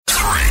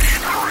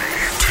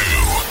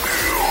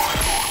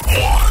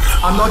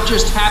I'm not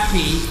just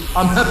happy,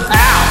 I'm her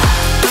pal.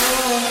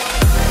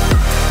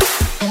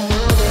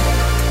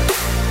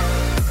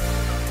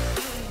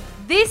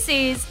 This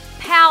is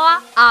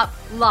Power Up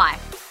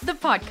Life, the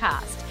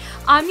podcast.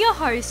 I'm your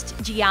host,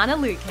 Gianna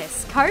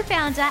Lucas,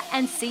 co-founder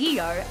and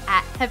CEO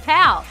at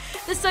HerPal,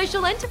 the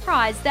social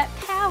enterprise that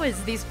powers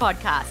this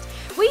podcast.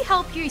 We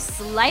help you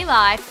slay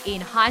life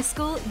in high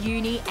school,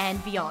 uni,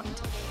 and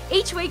beyond.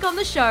 Each week on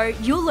the show,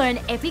 you'll learn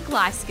epic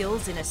life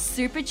skills in a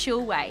super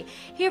chill way.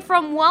 Hear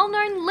from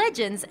well-known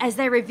legends as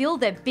they reveal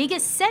their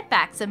biggest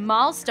setbacks and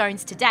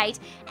milestones to date,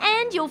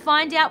 and you'll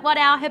find out what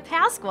our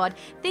HerPal squad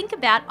think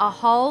about a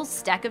whole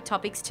stack of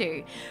topics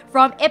too.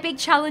 From epic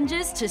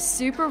challenges to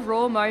super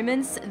raw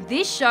moments,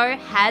 this show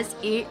has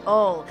it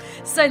all.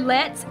 So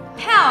let's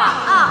power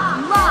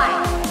up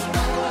life!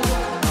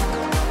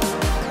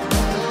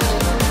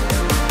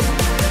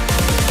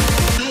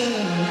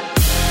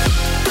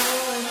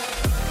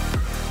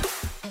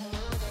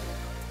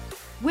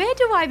 Where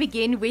do I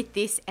begin with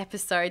this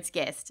episode's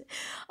guest?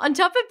 On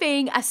top of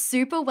being a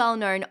super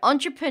well-known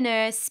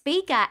entrepreneur,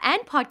 speaker,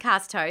 and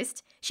podcast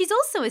host, she's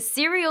also a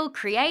serial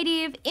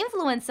creative,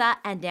 influencer,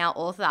 and now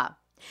author.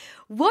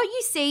 What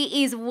you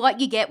see is what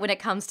you get when it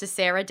comes to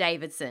Sarah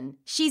Davidson.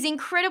 She's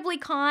incredibly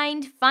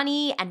kind,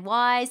 funny, and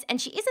wise,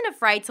 and she isn't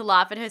afraid to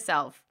laugh at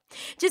herself.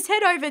 Just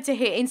head over to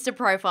her Insta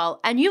profile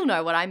and you'll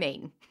know what I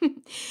mean.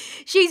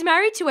 She's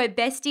married to her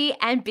bestie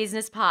and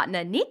business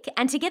partner, Nick,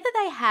 and together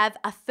they have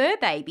a fur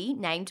baby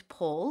named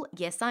Paul,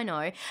 yes I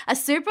know, a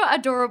super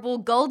adorable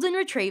golden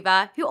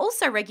retriever who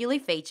also regularly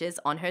features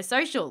on her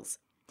socials.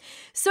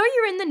 So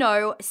you're in the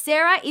know,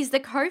 Sarah is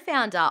the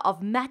co-founder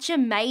of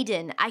Matcha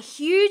Maiden, a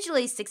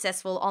hugely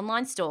successful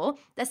online store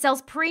that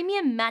sells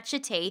premium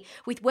matcha tea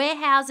with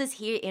warehouses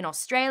here in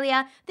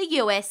Australia, the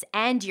US,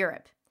 and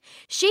Europe.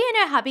 She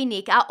and her hubby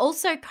Nick are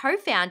also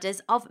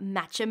co-founders of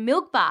Matcha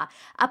Milk Bar,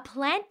 a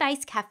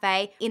plant-based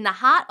cafe in the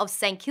heart of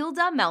St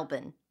Kilda,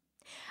 Melbourne.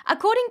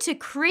 According to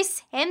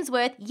Chris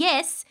Hemsworth,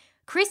 yes,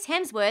 Chris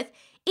Hemsworth,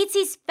 it's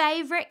his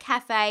favourite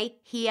cafe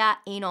here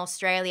in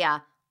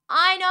Australia.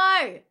 I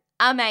know,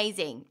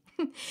 amazing.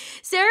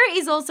 Sarah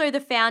is also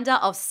the founder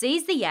of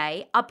Seize the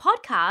Yay, a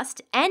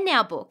podcast and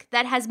now book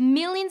that has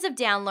millions of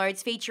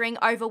downloads featuring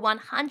over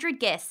 100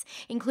 guests,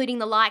 including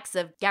the likes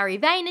of Gary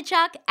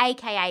Vaynerchuk,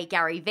 aka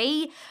Gary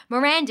V,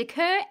 Miranda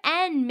Kerr,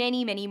 and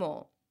many, many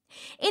more.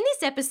 In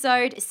this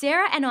episode,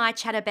 Sarah and I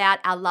chat about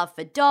our love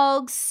for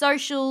dogs,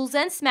 socials,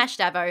 and Smash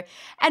Davo,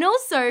 and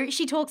also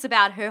she talks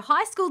about her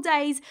high school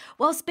days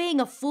whilst being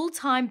a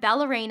full-time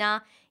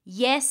ballerina.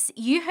 Yes,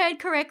 you heard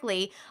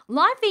correctly,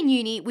 life in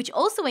uni, which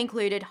also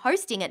included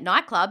hosting at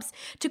nightclubs,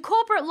 to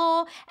corporate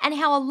law, and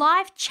how a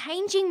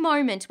life-changing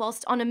moment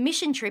whilst on a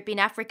mission trip in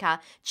Africa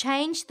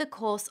changed the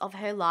course of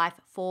her life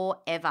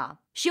forever.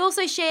 She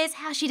also shares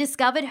how she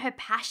discovered her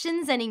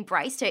passions and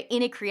embraced her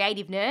inner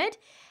creative nerd,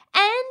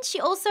 and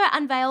she also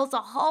unveils a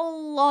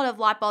whole lot of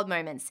lightbulb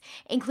moments,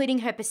 including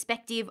her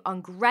perspective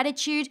on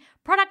gratitude,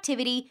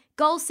 productivity,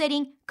 goal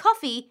setting,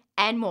 coffee,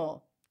 and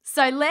more.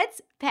 So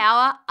let's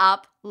power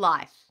up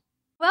life.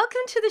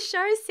 Welcome to the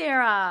show,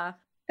 Sarah.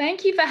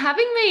 Thank you for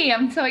having me.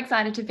 I'm so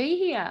excited to be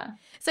here.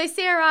 So,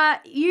 Sarah,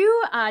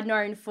 you are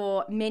known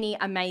for many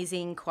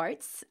amazing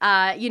quotes.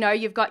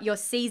 You've got your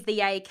Seize the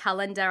Yay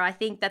calendar. I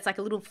think that's like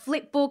a little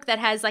flip book that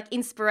has like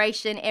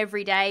inspiration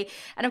every day.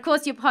 And of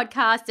course, your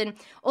podcast and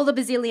all the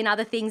bazillion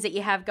other things that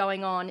you have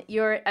going on.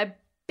 You're a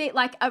bit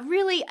like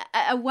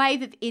a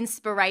wave of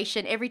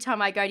inspiration. Every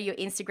time I go to your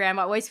Instagram,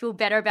 I always feel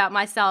better about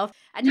myself.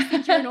 I just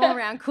think you're an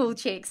all-around cool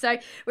chick. So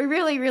we're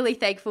really, really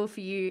thankful for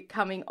you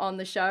coming on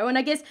the show. And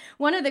I guess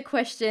one of the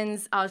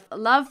questions I'd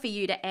love for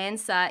you to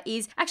answer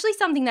is actually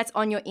something that's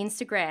on your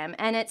Instagram.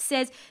 And it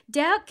says,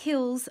 doubt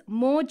kills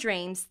more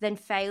dreams than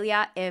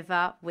failure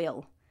ever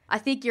will. I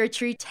think you're a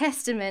true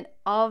testament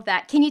of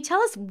that. Can you tell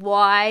us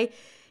why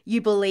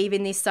you believe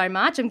in this so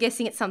much? I'm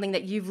guessing it's something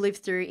that you've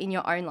lived through in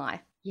your own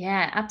life.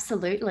 Yeah,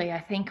 absolutely. I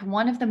think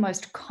one of the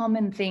most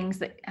common things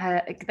that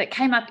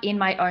came up in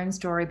my own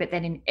story, but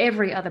then in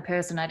every other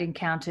person I'd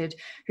encountered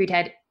who'd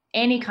had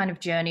any kind of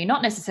journey,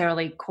 not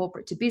necessarily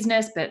corporate to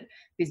business, but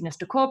business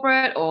to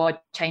corporate or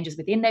changes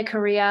within their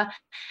career,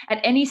 at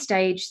any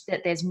stage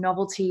that there's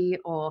novelty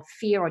or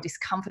fear or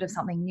discomfort of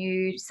something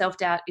new,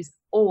 self-doubt is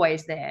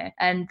always there.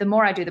 And the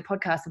more I do the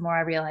podcast, the more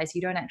I realize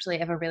you don't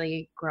actually ever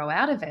really grow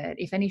out of it.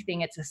 If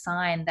anything, it's a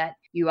sign that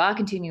you are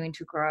continuing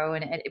to grow,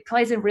 and it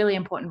plays a really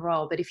important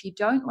role. But if you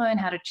don't learn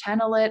how to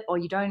channel it, or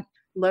you don't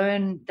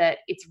learn that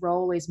its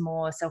role is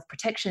more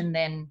self-protection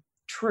than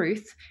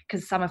truth,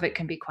 because some of it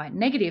can be quite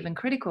negative and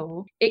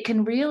critical, it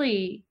can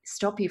really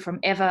stop you from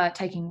ever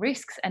taking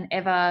risks and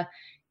ever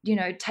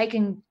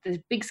taking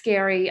the big,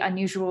 scary,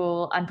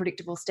 unusual,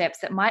 unpredictable steps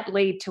that might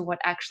lead to what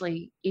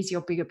actually is your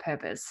bigger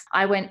purpose.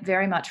 I went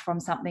very much from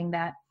something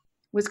that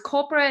was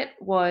corporate,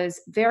 was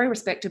very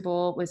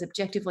respectable, was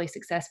objectively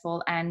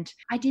successful, and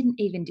I didn't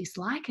even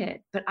dislike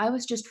it, but I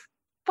was just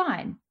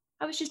fine.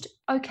 I was just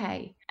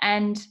okay.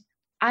 And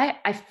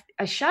I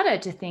shudder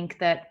to think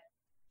that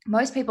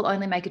most people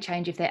only make a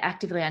change if they're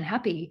actively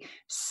unhappy.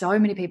 So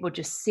many people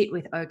just sit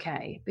with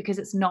okay, because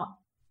it's not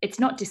it's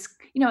not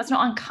it's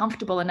not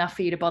uncomfortable enough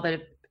for you to bother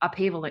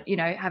upheaval,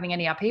 having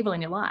any upheaval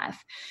in your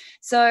life.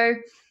 So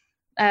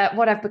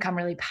what I've become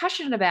really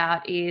passionate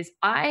about is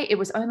it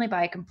was only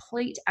by a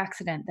complete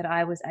accident that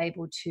I was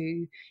able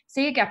to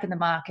see a gap in the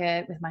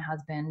market with my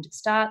husband,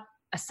 start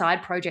a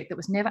side project that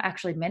was never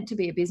actually meant to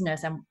be a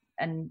business,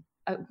 and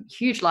a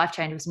huge life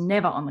change was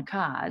never on the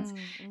cards.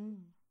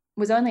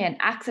 Was only an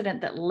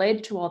accident that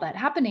led to all that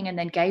happening, and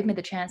then gave me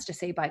the chance to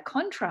see by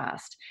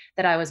contrast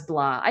that I was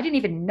blah. I didn't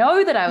even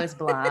know that I was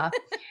blah.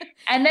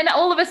 And then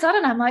all of a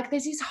sudden I'm like,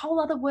 there's this whole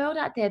other world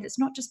out there that's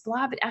not just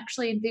blah, but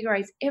actually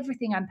invigorates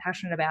everything I'm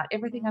passionate about,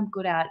 everything I'm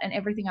good at, and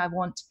everything I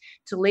want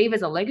to leave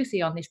as a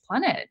legacy on this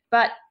planet.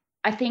 But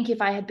I think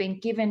if I had been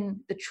given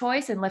the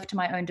choice and left to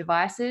my own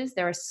devices,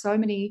 there are so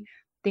many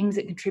things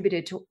that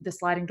contributed to the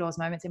sliding doors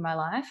moments in my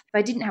life. If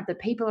I didn't have the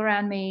people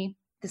around me,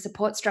 the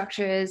support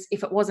structures,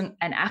 if it wasn't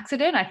an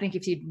accident, I think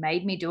if you'd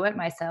made me do it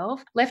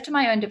myself, left to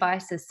my own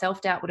devices,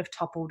 self-doubt would have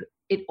toppled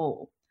it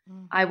all.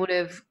 I would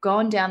have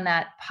gone down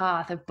that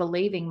path of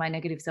believing my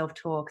negative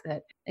self-talk,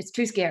 that it's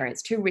too scary,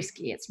 it's too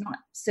risky, it's not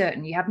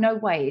certain, you have no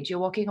wage, you're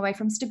walking away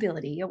from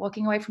stability, you're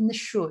walking away from the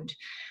should.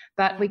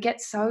 But we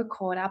get so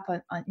caught up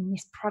in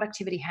this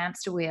productivity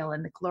hamster wheel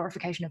and the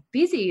glorification of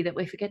busy that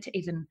we forget to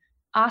even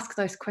ask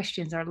those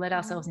questions or let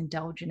ourselves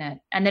indulge in it.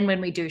 And then when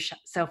we do,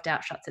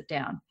 self-doubt shuts it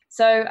down.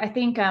 So I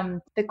think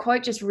the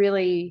quote just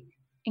really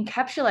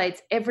encapsulates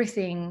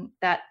everything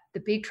that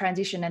the big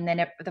transition, and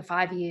then the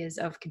 5 years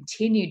of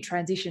continued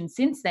transition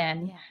since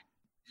then,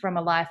 from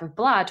a life of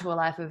blah to a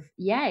life of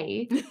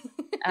yay.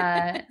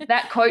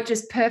 That quote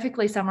just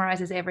perfectly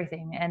summarizes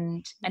everything.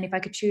 And if I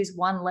could choose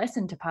one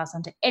lesson to pass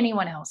on to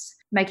anyone else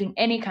making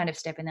any kind of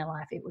step in their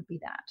life, it would be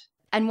that.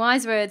 And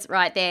wise words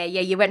right there.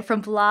 Yeah, you went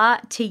from blah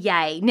to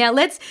yay. Now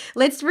let's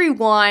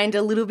rewind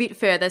a little bit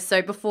further.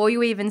 So before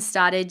you even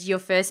started your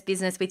first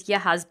business with your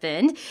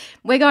husband,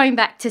 we're going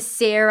back to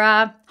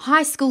Sarah,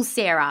 high school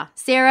Sarah.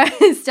 Sarah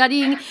is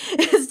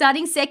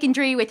studying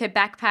secondary with her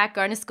backpack,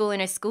 going to school in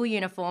her school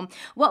uniform.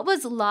 What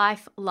was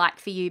life like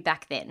for you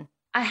back then?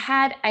 I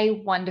had a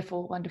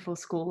wonderful, wonderful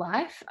school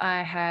life.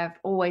 I have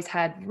always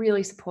had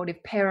really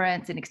supportive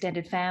parents and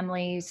extended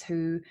families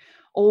who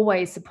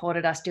always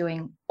supported us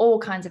doing all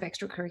kinds of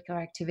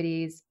extracurricular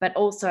activities, but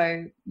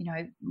also,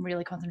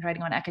 really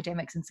concentrating on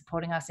academics and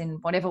supporting us in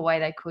whatever way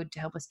they could to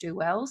help us do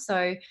well.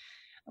 So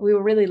we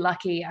were really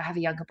lucky. I have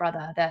a younger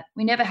brother, that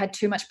we never had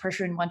too much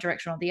pressure in one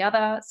direction or the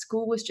other.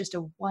 School was just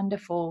a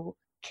wonderful,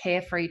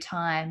 carefree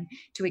time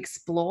to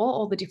explore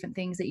all the different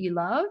things that you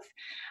love.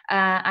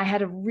 I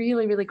had a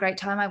really, really great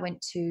time. I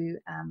went to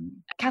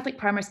a Catholic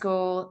primary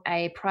school,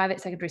 a private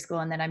secondary school,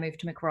 and then I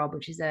moved to MacRob,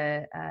 which is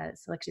a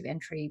selective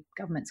entry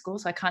government school.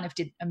 So I kind of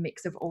did a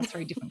mix of all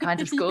three different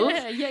kinds of schools.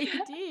 Yeah,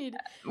 you did.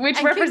 Which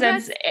and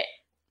represents...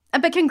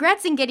 But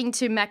congrats in getting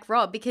to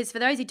MacRob, because for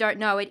those who don't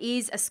know, it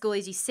is a school,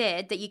 as you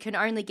said, that you can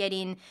only get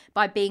in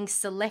by being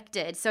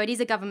selected. So it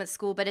is a government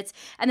school, but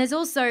and there's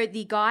also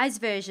the guys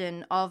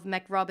version of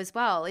MacRob as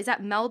well. Is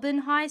that Melbourne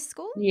High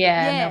School?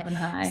 Yeah, Melbourne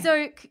High.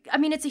 So, I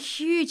mean, it's a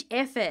huge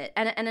effort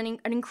and an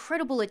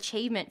incredible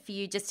achievement for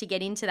you just to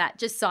get into that.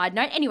 Just side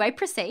note. Anyway,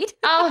 proceed.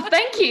 Oh,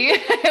 thank you.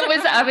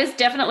 I was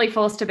definitely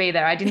forced to be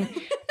there. I didn't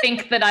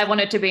think that I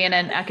wanted to be in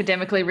an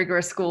academically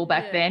rigorous school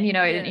back then.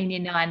 In year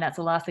 9, that's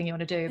the last thing you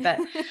want to do. But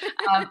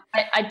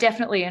I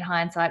definitely, in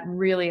hindsight,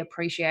 really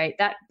appreciate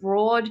that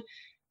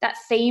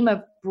theme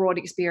of broad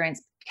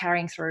experience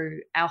carrying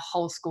through our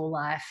whole school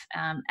life,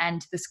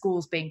 and the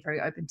schools being very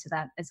open to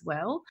that as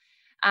well.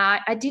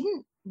 I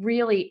didn't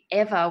really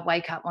ever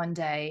wake up one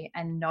day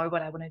and know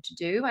what I wanted to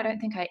do. I don't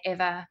think I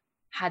ever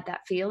had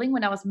that feeling.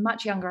 When I was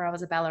much younger, I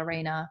was a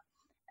ballerina,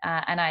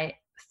 and I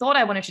thought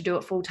I wanted to do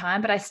it full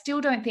time, but I still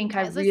don't think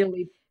I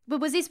really... But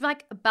was this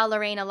like a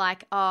ballerina,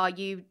 like,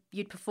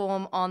 you'd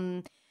perform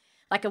on...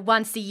 like a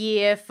once a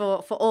year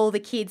for all the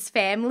kids'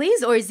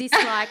 families? Or is this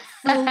like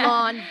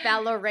full-on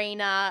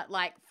ballerina,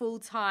 like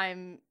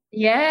full-time?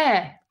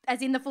 Yeah.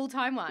 As in the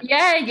full-time one?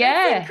 Yeah.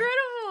 That's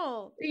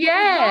incredible.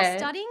 Yeah. Were you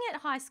studying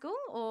at high school?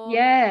 Or?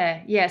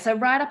 Yeah. So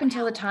right up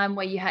until the time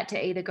where you had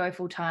to either go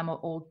full-time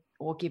or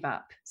give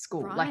up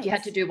school. Right. Like you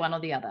had to do one or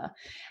the other.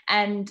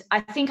 And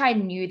I think I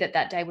knew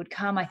that day would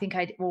come. I think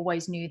I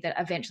always knew that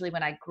eventually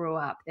when I grew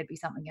up, there'd be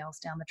something else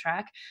down the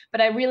track.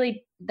 But I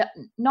really,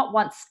 not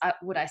once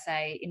would I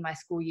say in my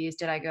school years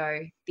did I go,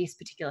 this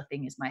particular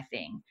thing is my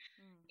thing.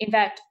 In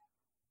fact,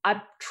 I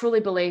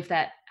truly believe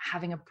that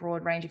having a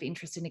broad range of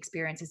interests and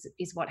experiences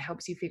is what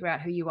helps you figure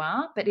out who you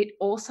are. But it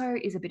also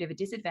is a bit of a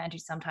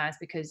disadvantage sometimes,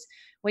 because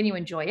when you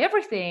enjoy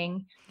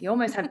everything, you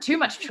almost have too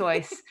much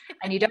choice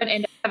and you don't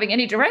end up having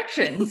any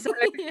direction. So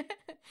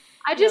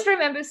I just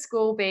remember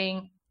school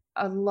being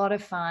a lot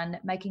of fun,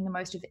 making the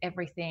most of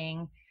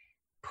everything,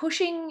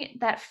 pushing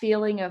that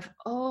feeling of,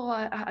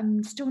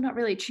 I'm still not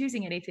really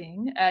choosing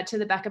anything to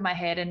the back of my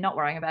head, and not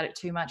worrying about it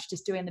too much,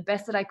 just doing the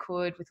best that I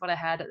could with what I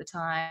had at the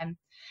time.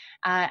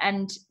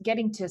 And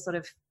getting to sort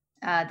of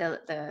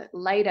the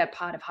later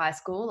part of high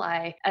school,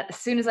 as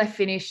soon as I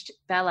finished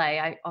ballet,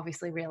 I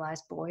obviously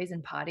realized boys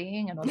and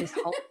partying and all this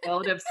whole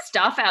world of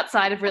stuff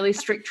outside of really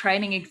strict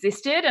training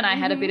existed. And I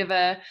had a bit of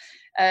a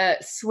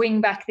swing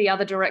back the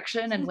other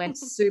direction and went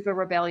super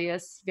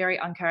rebellious, very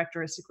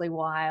uncharacteristically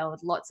wild,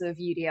 lots of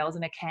UDLs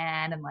in a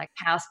can and like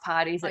house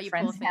parties at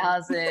friends'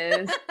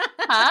 houses.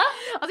 Huh?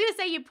 I was going to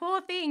say, you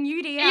poor thing,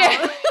 UDL.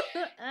 Yeah.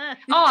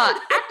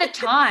 Oh, at the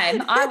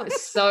time, I was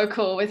so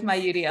cool with my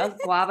UDLs,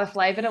 guava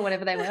flavored or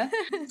whatever they were.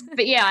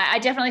 But yeah, I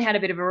definitely had a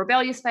bit of a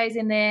rebellious phase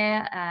in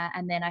there.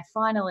 And then I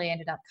finally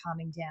ended up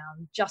calming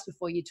down just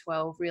before year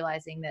 12,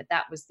 realizing that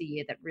that was the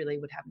year that really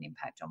would have an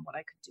impact on what I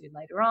could do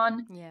later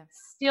on. Yeah.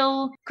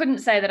 Still couldn't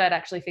say that I'd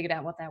actually figured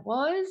out what that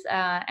was.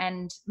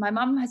 And my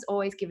mum has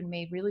always given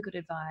me really good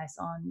advice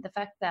on the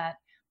fact that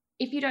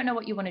if you don't know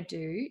what you want to do,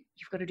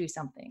 you've got to do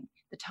something.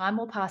 The time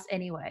will pass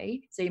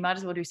anyway, so you might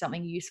as well do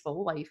something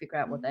useful while you figure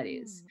out what that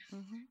is.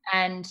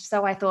 And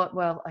so I thought,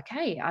 well,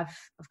 okay, I've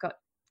got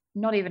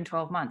not even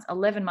 12 months,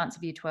 11 months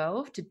of year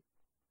 12 to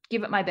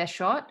give it my best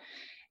shot.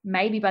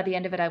 Maybe by the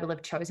end of it, I will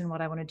have chosen what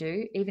I want to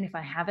do. Even if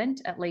I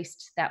haven't, at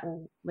least that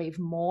will leave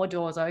more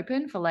doors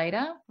open for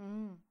later.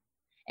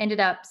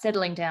 Ended up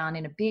settling down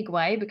in a big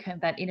way because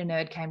that inner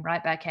nerd came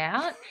right back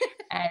out.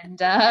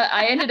 And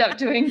I ended up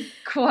doing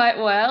quite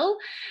well.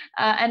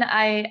 And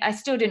I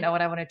still didn't know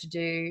what I wanted to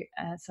do.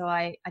 So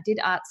I did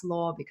arts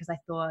law because I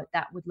thought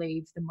that would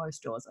leave the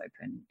most doors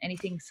open.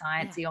 Anything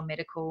sciencey or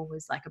medical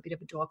was like a bit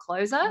of a door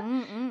closer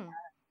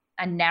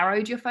and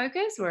narrowed your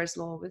focus, whereas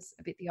law was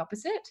a bit the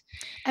opposite.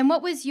 And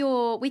what was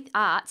with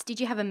arts, did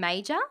you have a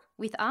major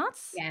with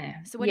arts? Yeah.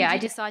 So what did you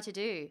decide to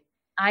do?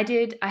 I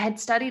did. I had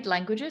studied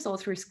languages all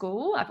through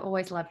school. I've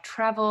always loved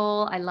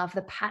travel. I love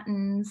the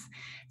patterns.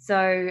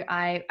 So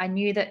I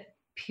knew that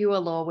pure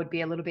law would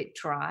be a little bit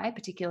dry,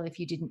 particularly if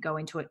you didn't go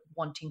into it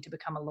wanting to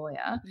become a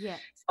lawyer. Yeah.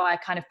 So I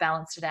kind of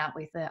balanced it out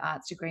with the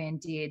arts degree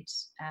and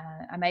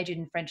I majored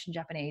in French and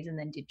Japanese and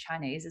then did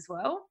Chinese as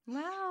well.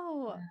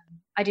 Wow.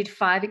 I did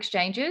 5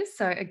 exchanges.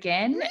 So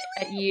again,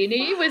 at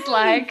uni was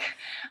like,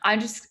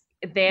 I'm just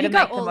there to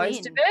make the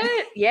most of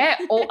it. Yeah.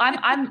 Or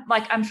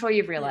I'm sure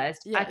you've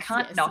realized I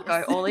can't not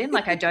go all in.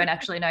 Like I don't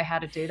actually know how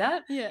to do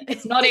that. Yeah.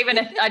 It's not even,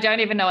 I don't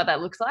even know what that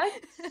looks like.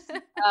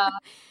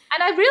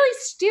 And I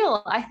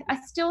really I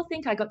still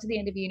think I got to the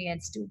end of uni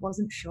and still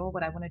wasn't sure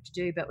what I wanted to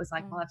do, but was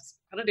like, well, I've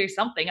got to do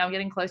something. I'm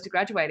getting close to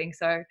graduating.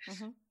 So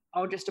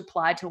I'll just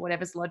apply to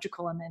whatever's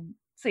logical and then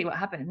see what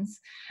happens.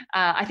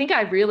 I think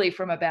I really,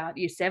 from about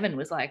year 7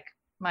 was like,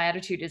 my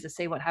attitude is a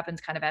see what happens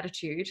kind of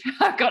attitude.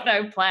 I've got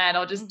no plan.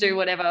 I'll just do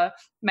whatever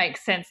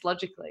makes sense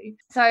logically.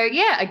 So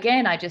yeah,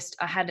 again, I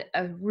had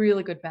a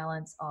really good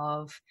balance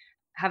of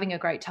having a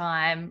great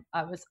time.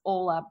 I was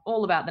all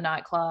about the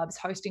nightclubs,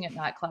 hosting at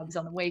nightclubs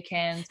on the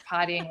weekends,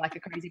 partying like a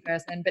crazy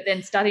person, but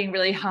then studying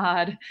really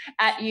hard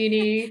at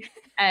uni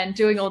and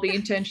doing all the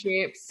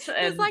internships.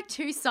 There's like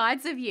 2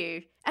 sides of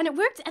you. And it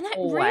worked, and that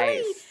always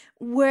really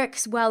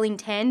works well in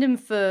tandem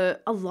for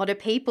a lot of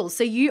people.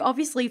 So you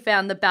obviously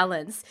found the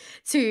balance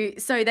so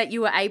that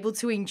you were able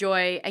to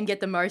enjoy and get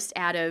the most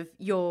out of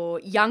your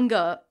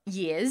younger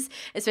years,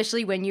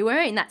 especially when you were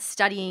in that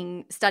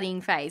studying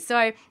phase.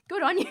 So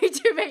good on you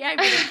to be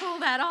able to pull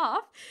that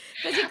off,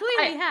 because you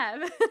clearly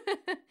have.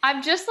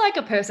 I'm just like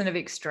a person of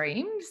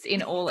extremes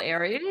in all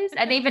areas.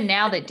 And even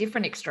now they're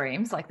different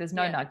extremes. Like there's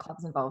no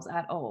nightclubs involved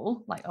at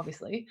all, like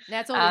obviously.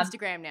 Now it's all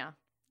Instagram now.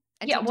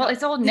 Yeah, well,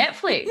 it's all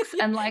Netflix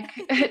and like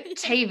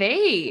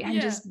TV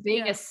and just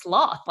being a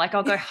sloth. Like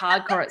I'll go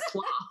hardcore at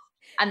sloth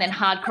and then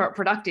hardcore at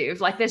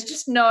productive. Like there's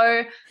just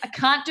I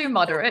can't do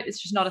moderate.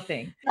 It's just not a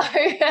thing.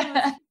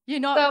 You're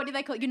not, what do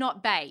they call it? You're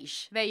not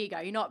beige. There you go.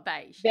 You're not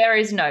beige. There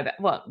is no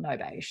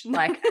beige.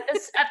 Like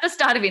at the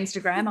start of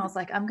Instagram, I was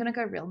like, I'm going to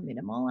go real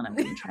minimal and I'm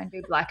going to try and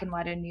do black and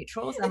white and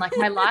neutrals. And like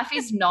my life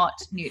is not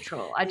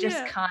neutral. I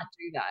just can't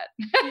do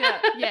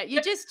that. Yeah.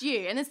 You're just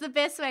you. And it's the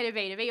best way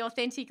to be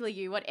authentically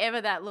you,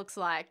 whatever that looks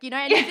like. You know,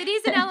 and if it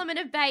is an element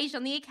of beige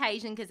on the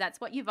occasion, because that's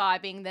what you're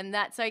vibing, then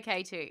that's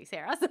okay too,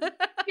 Sarah.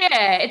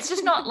 Yeah, it's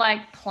just not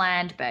like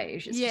planned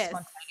beige. It's just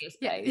spontaneous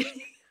beige.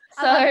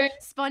 So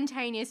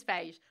spontaneous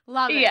beige.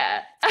 Love it.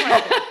 Yeah.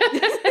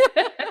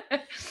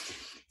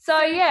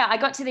 So yeah, I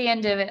got to the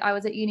end of it. I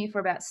was at uni for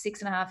about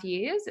 6.5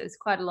 years. It was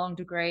quite a long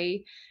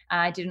degree.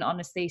 I did an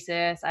honours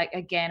thesis. I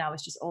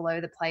was just all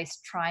over the place,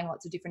 trying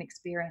lots of different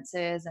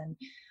experiences. And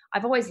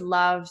I've always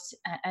loved,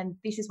 and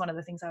this is one of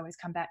the things I always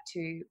come back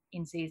to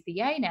in Seize the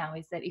Yay now,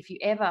 is that if you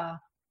ever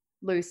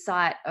lose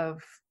sight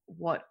of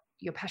what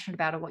you're passionate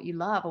about or what you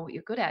love or what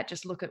you're good at,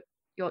 just look at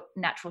your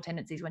natural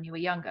tendencies when you were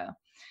younger.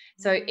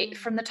 So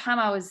from the time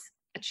I was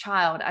a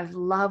child, I've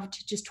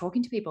loved just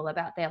talking to people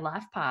about their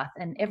life path,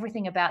 and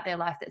everything about their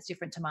life that's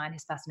different to mine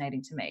is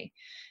fascinating to me.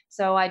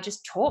 So I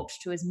just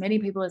talked to as many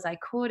people as I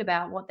could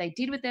about what they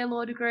did with their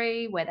law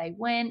degree, where they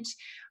went,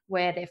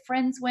 where their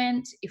friends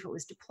went, if it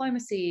was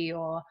diplomacy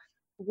or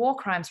war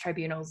crimes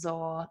tribunals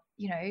or,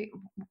 you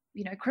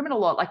know, criminal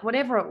law, like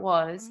whatever it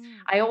was.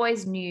 I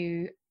always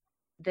knew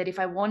that if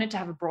I wanted to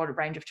have a broader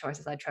range of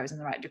choices, I'd chosen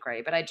the right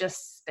degree. But I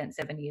just spent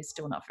 7 years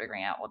still not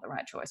figuring out what the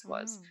right choice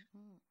was.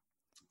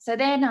 So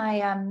then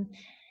I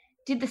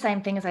did the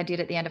same thing as I did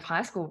at the end of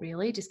high school,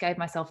 really, just gave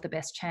myself the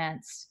best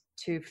chance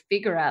to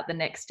figure out the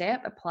next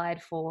step,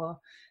 applied for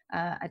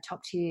a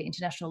top tier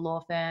international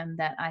law firm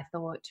that I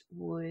thought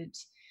would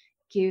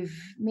give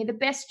me the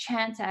best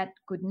chance at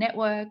good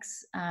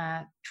networks,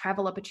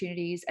 travel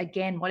opportunities,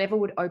 again, whatever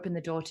would open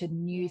the door to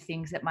new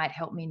things that might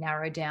help me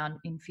narrow down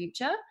in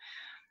future.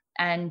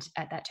 And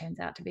that turns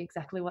out to be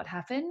exactly what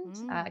happened.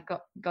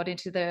 Got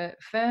into the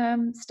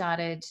firm,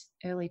 started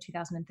early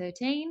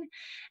 2013,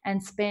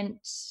 and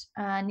spent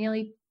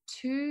nearly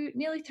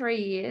 3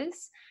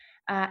 years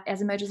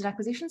as a mergers and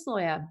acquisitions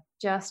lawyer,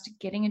 just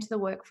getting into the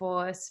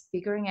workforce,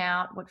 figuring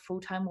out what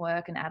full-time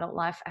work and adult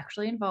life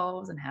actually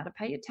involves, and how to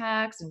pay your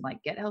tax and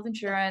like get health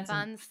insurance,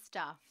 fun and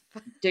stuff,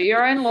 do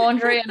your own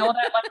laundry and all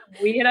that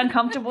like weird,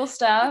 uncomfortable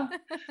stuff.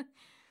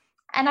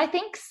 And I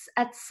think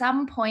at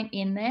some point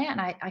in there,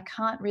 and I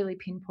can't really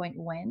pinpoint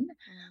when,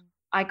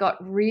 I got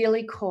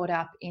really caught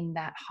up in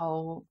that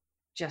whole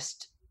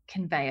just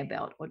conveyor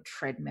belt or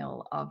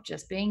treadmill of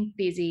just being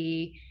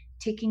busy,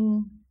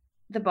 ticking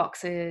the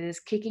boxes,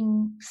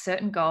 kicking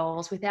certain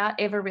goals without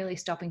ever really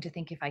stopping to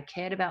think if I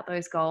cared about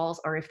those goals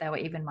or if they were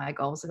even my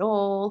goals at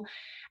all.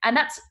 And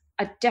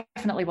I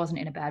definitely wasn't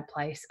in a bad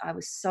place. I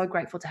was so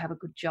grateful to have a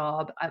good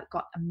job. I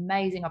got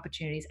amazing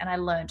opportunities and I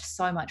learned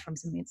so much from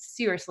some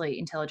seriously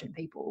intelligent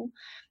people.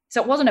 So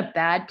it wasn't a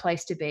bad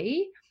place to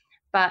be,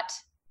 but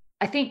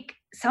I think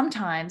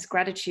sometimes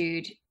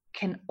gratitude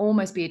can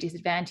almost be a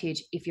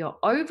disadvantage if you're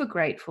over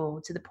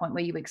grateful to the point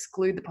where you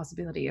exclude the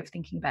possibility of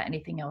thinking about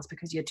anything else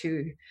because you're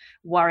too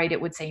worried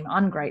it would seem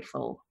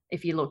ungrateful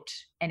if you looked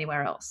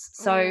anywhere else.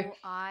 So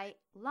I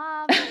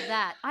love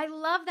that. I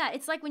love that.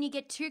 It's like when you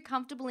get too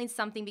comfortable in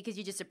something because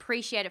you just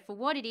appreciate it for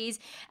what it is.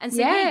 And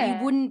so you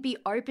wouldn't be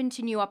open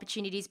to new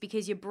opportunities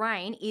because your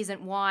brain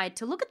isn't wired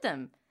to look at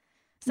them.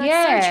 So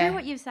it's so true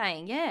what you're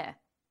saying. Yeah.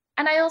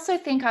 And I also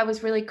think I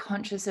was really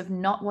conscious of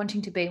not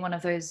wanting to be one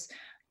of those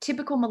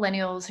typical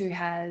millennials who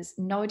has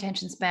no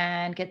attention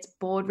span, gets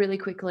bored really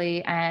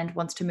quickly and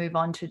wants to move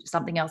on to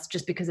something else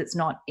just because it's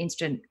not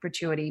instant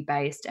gratuity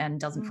based and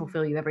doesn't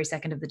fulfill you every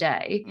second of the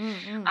day.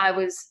 I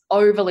was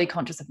overly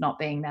conscious of not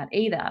being that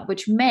either,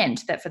 which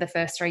meant that for the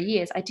first 3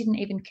 years, I didn't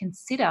even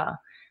consider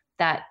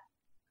that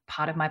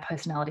part of my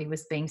personality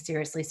was being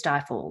seriously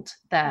stifled,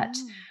 that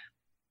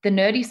the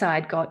nerdy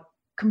side got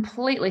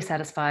completely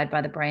satisfied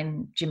by the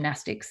brain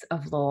gymnastics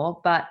of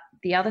law, but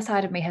the other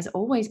side of me has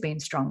always been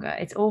stronger.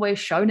 It's always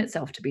shown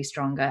itself to be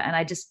stronger. And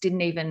I just didn't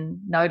even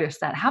notice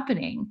that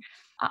happening.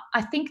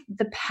 I think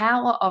the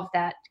power of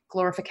that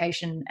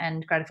glorification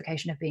and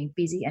gratification of being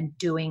busy and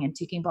doing and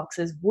ticking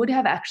boxes would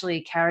have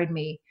actually carried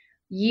me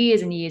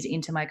years and years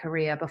into my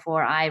career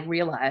before I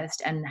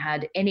realized and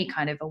had any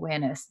kind of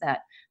awareness that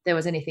there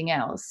was anything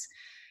else.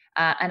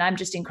 And I'm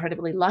just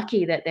incredibly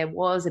lucky that there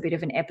was a bit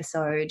of an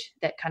episode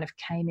that kind of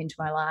came into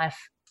my life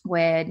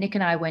where Nick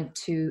and I went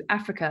to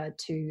Africa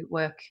to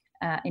work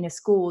in a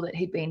school that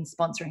he'd been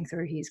sponsoring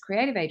through his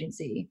creative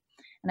agency.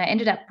 And I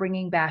ended up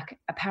bringing back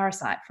a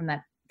parasite from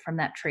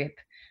that trip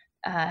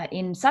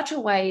in such a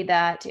way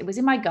that it was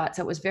in my gut.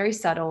 So it was very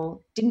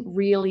subtle, didn't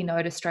really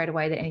notice straight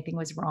away that anything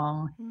was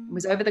wrong. It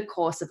was over the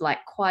course of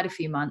like quite a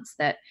few months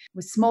that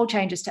was small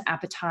changes to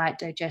appetite,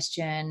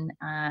 digestion,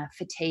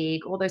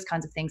 fatigue, all those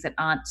kinds of things that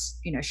aren't,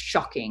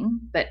 shocking.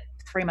 But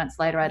 3 months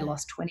later, I'd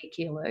lost 20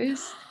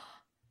 kilos.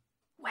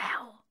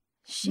 Wow.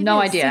 Shivers. No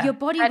idea. So your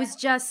body was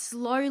just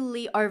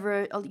slowly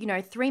over,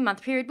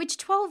 3-month period, which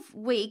 12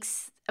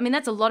 weeks, I mean,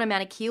 that's a lot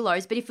amount of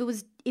kilos, but if it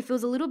was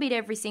a little bit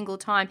every single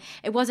time,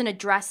 it wasn't a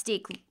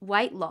drastic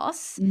weight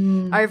loss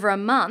over a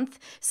month.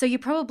 So you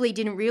probably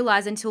didn't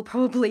realize until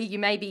probably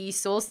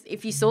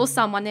if you saw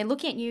someone, they're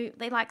looking at you,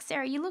 they're like,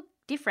 Sarah, you look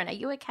different. Are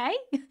you okay?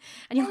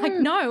 And you're like,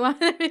 no,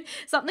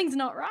 something's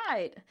not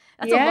right.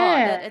 That's a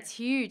lot. It's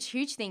huge,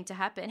 huge thing to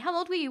happen. How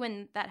old were you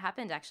when that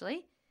happened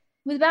actually?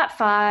 It was about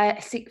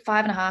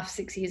 5.5,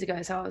 6 years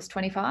ago. So I was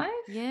 25,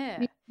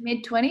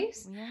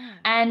 mid-20s. Yeah.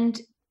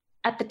 And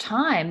at the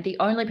time, the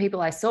only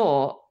people I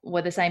saw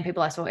were the same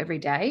people I saw every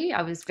day.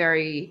 I was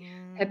very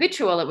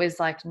habitual. It was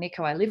like Nick,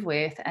 who I live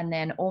with, and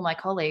then all my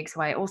colleagues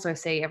who I also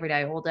see every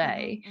day, all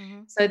day.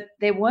 So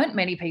there weren't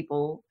many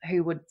people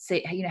who would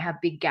see,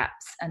 have big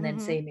gaps and then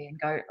see me and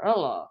go,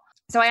 oh.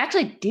 So I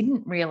actually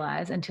didn't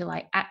realize until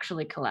I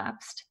actually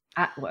collapsed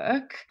at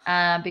work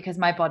because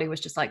my body was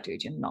just like,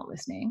 dude, you're not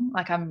listening.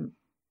 Like I'm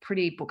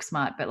pretty book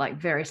smart, but like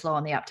very slow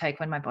on the uptake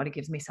when my body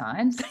gives me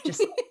signs,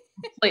 just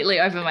completely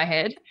over my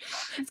head.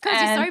 It's because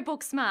you're so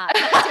book smart.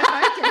 That's your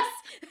focus.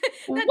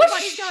 Then the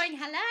body's going,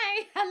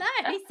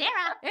 hello,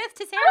 Sarah, Earth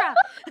to Sarah.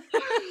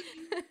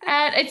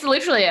 And it's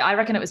literally, I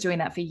reckon it was doing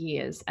that for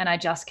years. And I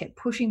just kept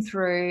pushing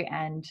through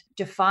and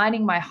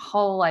defining my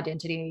whole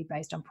identity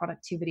based on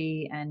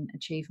productivity and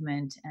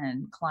achievement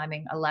and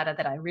climbing a ladder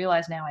that I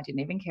realize now I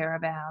didn't even care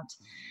about.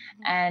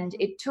 And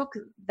it took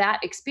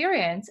that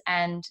experience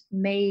and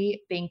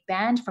me being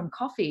banned from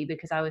coffee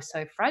because I was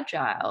so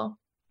fragile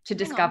to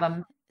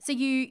discover. So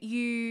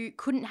you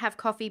couldn't have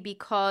coffee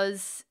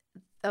because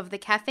of the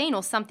caffeine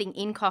or something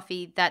in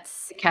coffee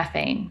that's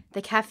Caffeine.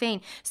 the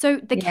caffeine. So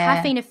the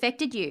caffeine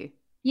affected you?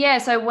 Yeah.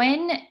 So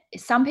when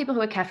some people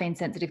who are caffeine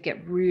sensitive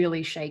get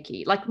really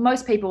shaky, like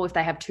most people, if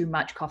they have too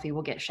much coffee,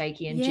 will get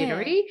shaky and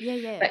jittery.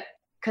 Yeah. But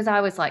because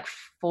I was like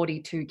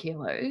 42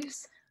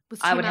 kilos, Was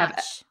I too would have,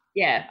 much.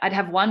 I'd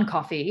have one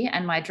coffee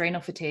and my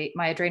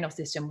adrenal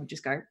system would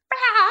just go,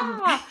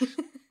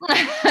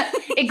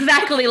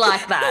 exactly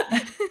like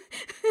that.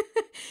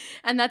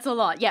 And that's a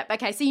lot. Yep.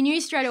 Okay. So you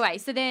knew straight away.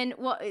 So then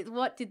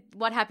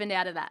what happened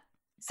out of that?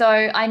 So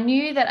I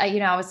knew that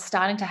I was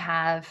starting to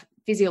have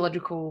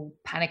physiological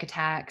panic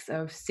attacks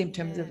of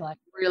symptoms of like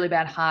really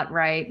bad heart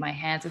rate. My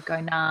hands would go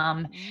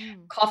numb.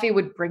 Coffee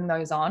would bring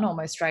those on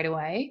almost straight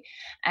away.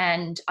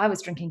 And I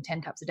was drinking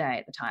 10 cups a day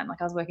at the time.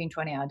 Like I was working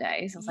 20-hour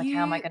days. I was like,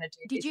 how am I going to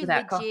do this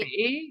without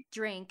coffee?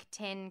 Drink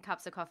 10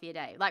 cups of coffee a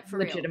day? Like for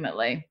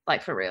Legitimately, real?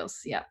 like for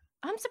reals. Yeah.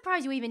 I'm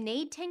surprised you even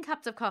need 10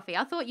 cups of coffee.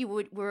 I thought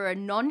you were a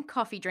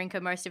non-coffee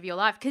drinker most of your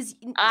life because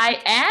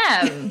I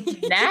am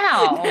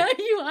now. Now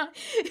you are.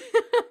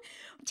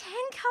 10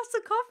 cups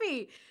of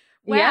coffee.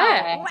 Wow.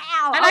 Yeah.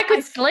 Wow. And I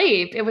could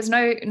sleep. It was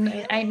no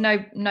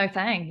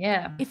thing.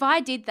 Yeah. If I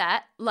did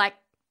that, like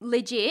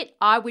legit,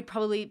 I would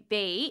probably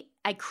be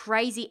a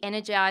crazy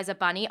energizer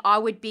bunny. I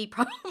would be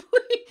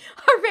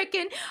I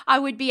reckon I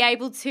would be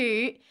able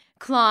to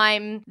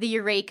climb the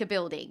Eureka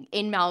building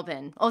in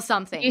Melbourne or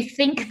something. You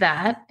think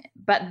that,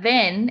 but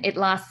then it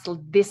lasts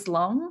this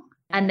long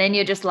and then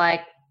you're just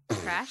like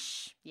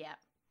crash. Yeah.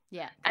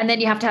 Yeah. And then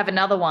you have to have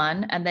another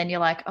one and then you're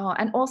like, oh,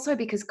 and also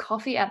because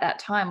coffee at that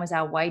time was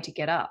our way to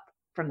get up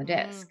from the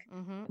desk.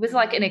 It was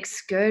like an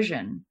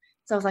excursion.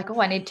 So I was like, oh,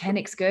 I need 10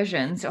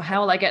 excursions or how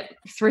will I get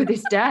through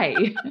this day?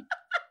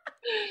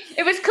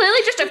 It was clearly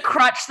just a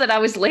crutch that I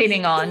was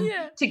leaning on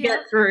to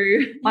get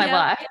through my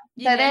life.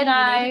 So then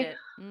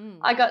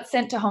I got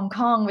sent to Hong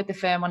Kong with the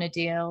firm on a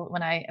deal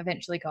when I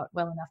eventually got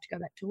well enough to go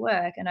back to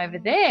work. And over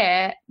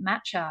there,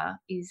 matcha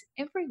is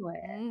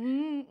everywhere.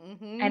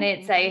 And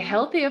it's a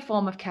healthier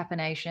form of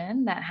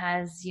caffeination that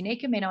has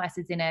unique amino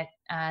acids in it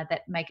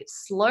that make it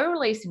slow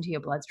release into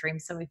your bloodstream.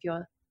 So if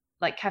you're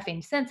like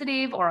caffeine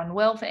sensitive or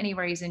unwell for any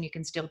reason, you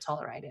can still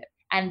tolerate it.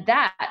 And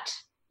that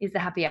is the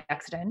happy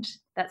accident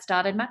that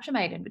started Matcha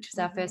Maiden, which was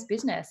our first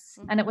business.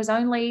 And it was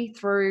only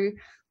through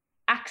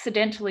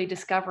accidentally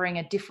discovering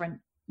a different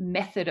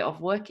method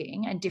of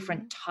working and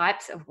different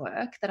types of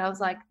work that I was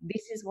like,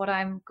 this is what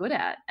I'm good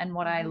at and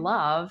what I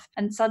love.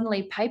 And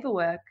suddenly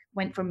paperwork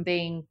went from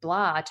being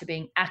blah to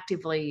being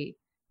actively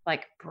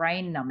like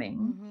brain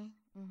numbing,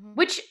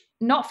 which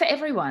not for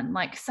everyone.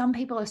 Like some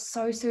people are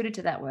so suited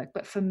to that work.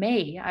 But for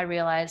me, I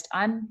realized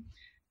I'm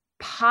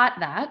part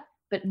that,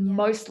 but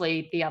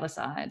mostly the other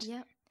side.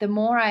 The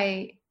more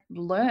I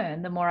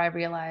learn, the more I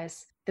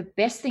realize the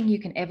best thing you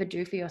can ever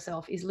do for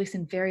yourself is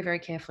listen very, very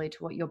carefully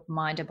to what your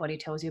mind and body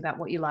tells you about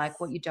what you like,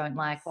 what you don't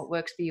like, what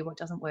works for you, what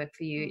doesn't work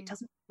for you. It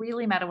doesn't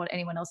really matter what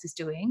anyone else is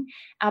doing.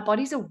 Our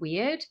bodies are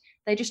weird.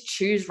 They just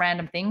choose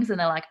random things and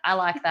they're like, I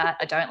like that.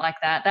 I don't like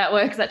that. That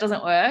works. That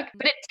doesn't work.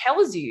 But it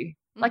tells you,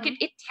 like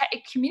it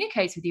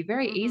communicates with you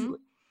very easily.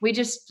 We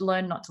just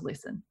learn not to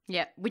listen.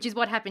 Yeah, which is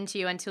what happened to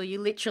you until you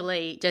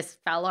literally just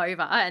fell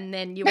over and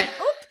then you went,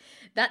 oop.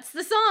 That's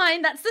the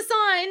sign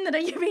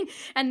that you've been,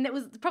 and it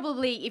was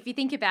probably, if you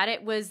think about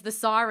it, was the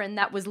siren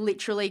that was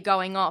literally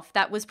going off.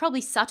 That was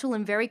probably subtle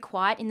and very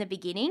quiet in the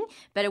beginning,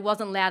 but it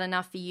wasn't loud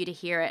enough for you to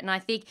hear it. And I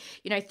think,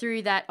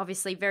 through that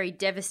obviously very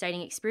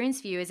devastating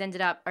experience for you has ended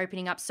up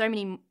opening up so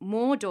many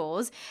more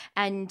doors,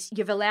 and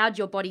you've allowed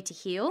your body to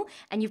heal,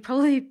 and you've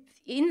probably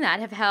in that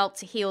have helped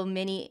heal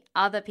many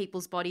other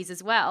people's bodies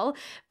as well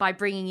by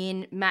bringing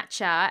in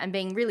matcha and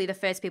being really the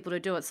first people to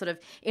do it sort of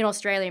in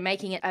Australia,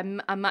 making it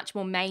a much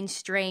more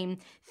mainstream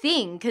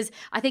thing, because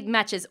I think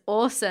matcha's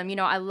awesome.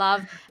 I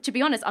love, to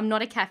be honest, I'm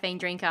not a caffeine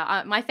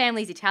drinker. My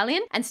family's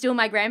Italian and still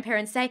my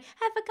grandparents say,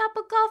 have a cup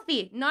of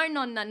coffee. No.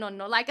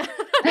 Like,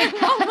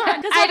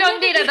 I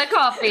don't need the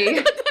coffee.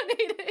 I don't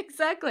need it,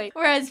 exactly.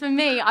 Whereas for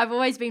me, I've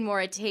always been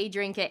more a tea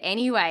drinker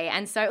anyway.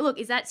 And so, look,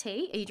 is that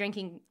tea? Are you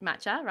drinking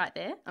matcha right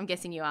there? I'm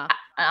guessing you are.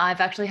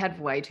 I've actually had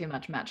way too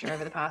much matcha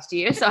over the past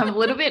year, so I'm a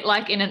little bit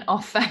like in an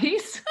off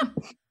phase.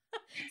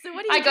 So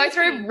what do you I go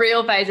through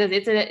real phases.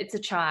 It's a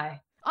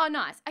chai. Oh,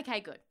 nice. Okay,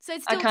 good. So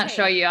it's still I can't tea.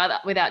 show you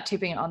without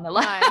tipping it on the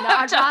laptop. No,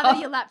 I'd rather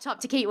your laptop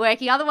to keep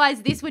working.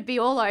 Otherwise, this would be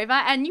all over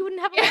and you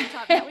wouldn't have a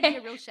laptop. That would be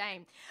a real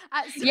shame.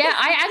 Yeah,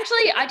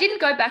 I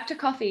didn't go back to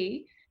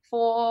coffee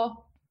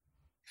for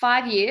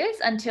 5 years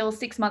until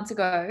 6 months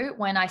ago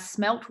when I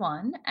smelt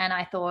one and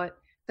I thought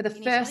for the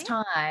first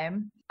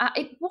time,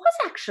 it was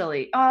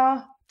actually,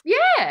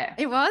 yeah.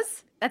 It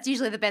was? That's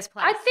usually the best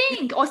place. I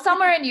think, or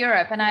somewhere in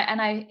Europe. And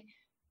I,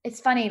 it's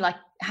funny, like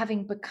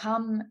having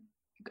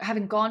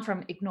gone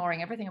from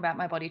ignoring everything about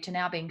my body to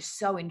now being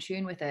so in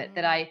tune with it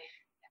that I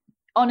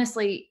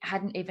honestly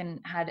hadn't even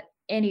had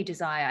any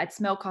desire. I'd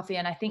smell coffee,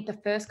 and I think the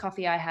first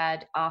coffee I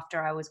had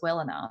after I was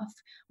well enough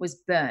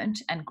was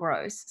burnt and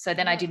gross. So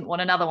then I didn't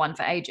want another one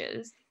for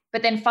ages.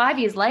 But then 5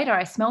 years later,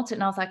 I smelt it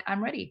and I was like,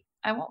 I'm ready.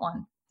 I want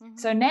one.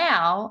 So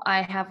now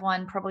I have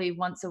one probably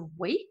once a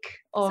week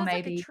or Sounds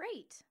maybe like a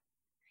treat.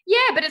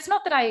 Yeah, but it's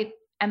not that I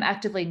am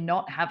actively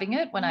not having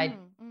it when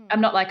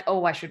I'm not like,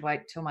 oh, I should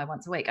wait till my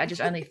once a week. I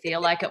just only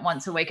feel like it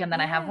once a week and then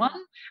I have one.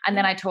 And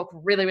then I talk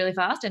really, really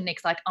fast. And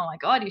Nick's like, oh my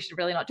God, you should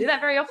really not do that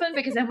very often,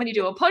 because then when you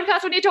do a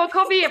podcast, when you talk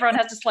coffee, everyone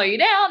has to slow you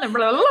down and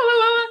blah, blah, blah,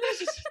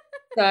 blah.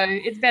 So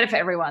it's better for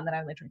everyone than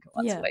only drink it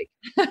once a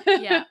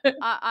week. Yeah,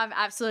 I've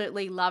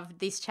absolutely loved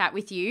this chat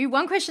with you.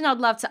 One question I'd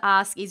love to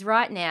ask is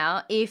right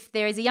now, if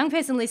there is a young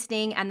person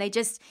listening and they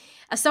just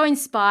are so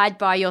inspired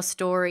by your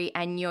story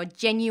and your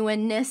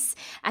genuineness,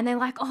 and they're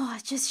like, oh,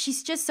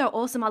 she's just so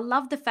awesome. I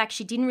love the fact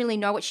she didn't really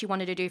know what she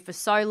wanted to do for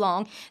so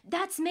long.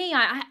 That's me.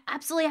 I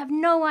absolutely have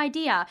no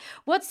idea.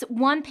 What's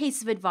one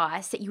piece of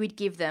advice that you would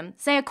give them,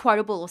 say a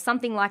quotable or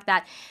something like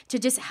that, to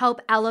just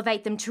help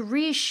elevate them, to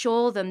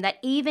reassure them that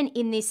even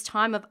in this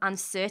time of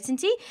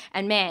uncertainty,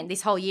 and man,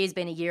 this whole year's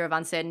been a year of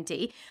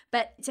uncertainty,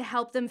 but to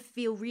help them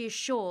feel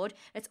reassured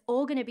it's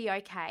all going to be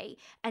okay,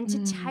 and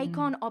to take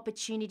on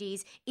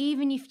opportunities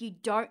even if you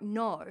don't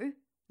know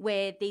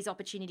where these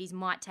opportunities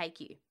might take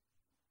you?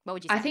 What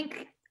would you say? I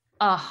think,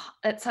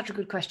 that's such a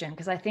good question,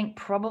 because I think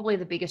probably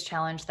the biggest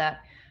challenge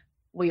that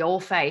we all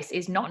face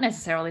is not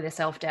necessarily the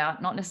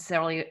self-doubt, not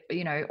necessarily,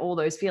 all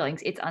those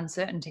feelings. It's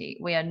uncertainty.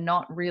 We are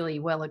not really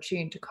well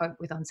attuned to cope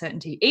with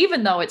uncertainty,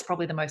 even though it's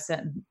probably the most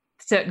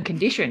certain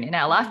condition in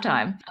our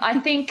lifetime. I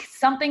think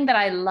something that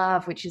I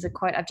love, which is a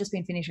quote, I've just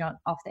been finishing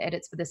off the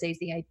edits for the Seize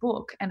the Eight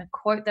book, and a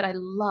quote that I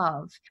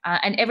love,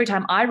 and every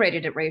time I read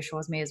it, it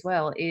reassures me as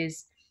well,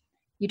 is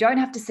you don't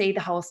have to see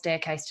the whole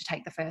staircase to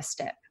take the first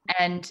step.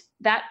 And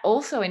that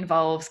also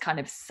involves kind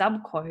of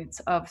sub-quotes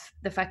of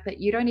the fact that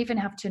you don't even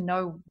have to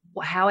know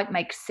how it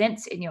makes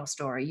sense in your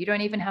story. You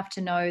don't even have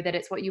to know that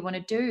it's what you want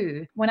to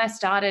do. When I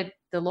started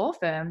the law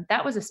firm,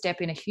 that was a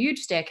step in a huge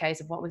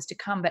staircase of what was to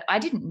come, but I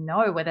didn't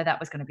know whether that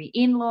was going to be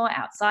in law,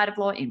 outside of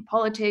law, in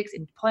politics,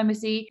 in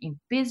diplomacy, in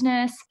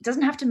business. It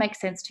doesn't have to make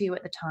sense to you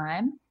at the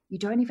time. You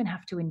don't even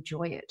have to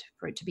enjoy it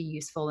for it to be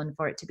useful and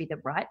for it to be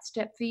the right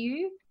step for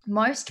you.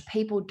 Most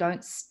people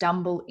don't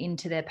stumble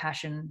into their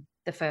passion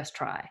the first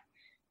try.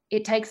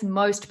 It takes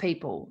most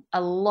people a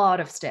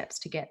lot of steps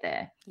to get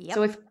there. Yep.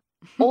 So if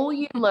all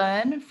you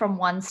learn from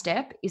one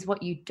step is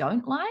what you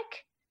don't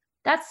like,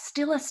 that's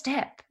still a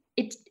step.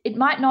 It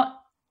might not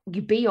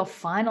be your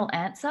final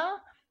answer,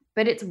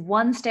 but it's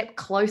one step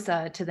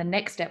closer to the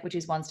next step, which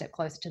is one step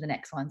closer to the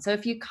next one. So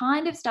if you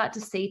kind of start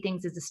to see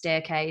things as a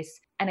staircase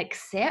and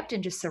accept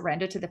and just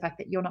surrender to the fact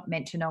that you're not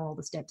meant to know all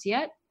the steps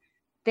yet,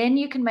 then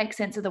you can make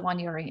sense of the one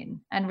you're in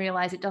and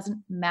realize it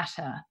doesn't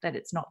matter that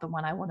it's not the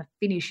one I want to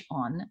finish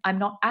on. I'm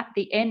not at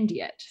the end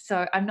yet,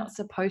 so I'm not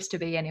supposed to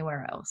be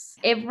anywhere else.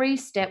 Every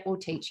step will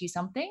teach you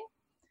something.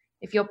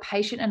 If you're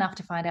patient enough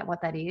to find out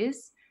what that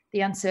is,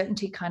 the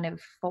uncertainty kind of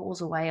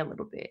falls away a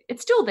little bit.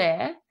 It's still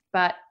there,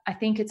 but I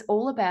think it's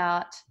all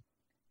about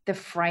the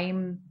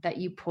frame that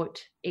you put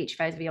each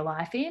phase of your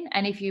life in.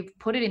 And if you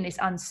put it in this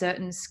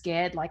uncertain,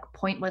 scared, like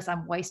pointless,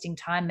 I'm wasting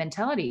time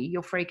mentality,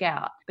 you'll freak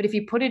out. But if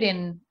you put it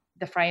in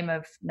the frame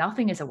of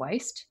nothing is a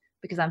waste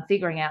because I'm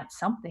figuring out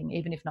something,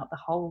 even if not the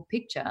whole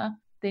picture,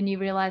 then you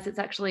realize it's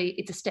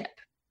a step.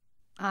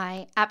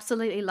 I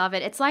absolutely love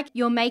it. It's like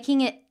you're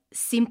making it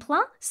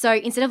simpler. So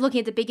instead of looking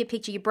at the bigger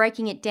picture, you're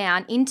breaking it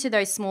down into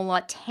those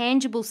smaller,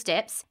 tangible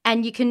steps.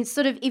 And you can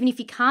sort of, even if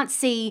you can't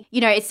see,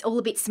 it's all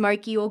a bit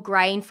smoky or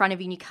grey in front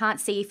of you and you can't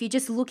see, if you're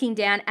just looking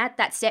down at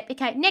that step,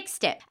 okay, next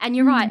step. And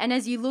you're right. And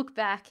as you look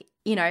back,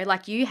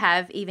 like you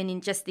have even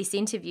in just this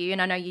interview,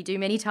 and I know you do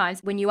many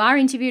times when you are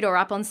interviewed or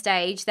up on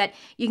stage, that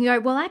you can go,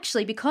 well,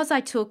 actually, because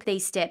I took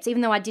these steps,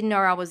 even though I didn't know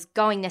where I was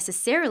going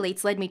necessarily,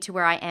 it's led me to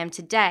where I am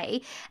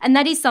today. And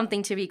that is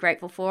something to be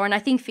grateful for. And I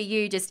think for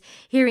you, just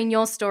hearing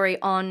your story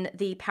on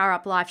the Power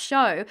Up Life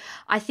show,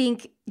 I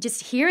think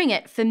just hearing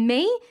it, for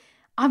me,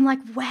 I'm like,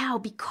 wow,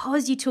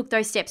 because you took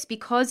those steps,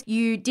 because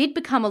you did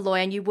become a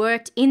lawyer and you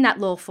worked in that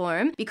law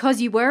firm,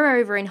 because you were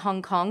over in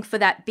Hong Kong for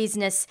that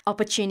business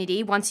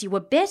opportunity, once you were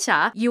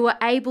better, you were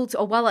able to,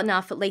 or well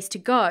enough at least to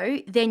go,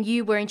 then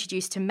you were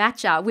introduced to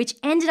Matcha, which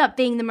ended up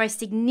being the most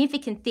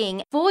significant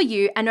thing for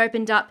you and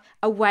opened up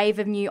a wave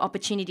of new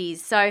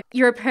opportunities. So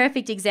you're a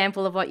perfect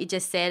example of what you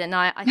just said. And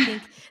I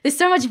think there's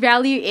so much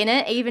value in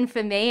it, even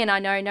for me. And I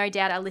know no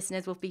doubt our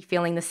listeners will be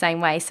feeling the same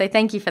way. So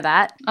thank you for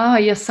that. Oh,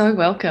 you're so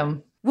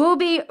welcome. We'll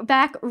be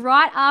back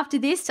right after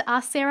this to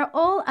ask Sarah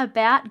all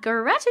about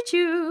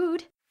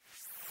gratitude.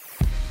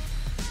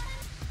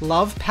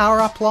 Love Power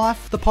Up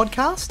Life, the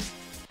podcast?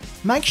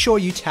 Make sure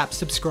you tap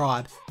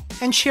subscribe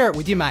and share it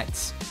with your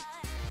mates.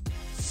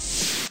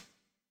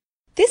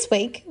 This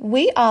week,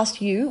 we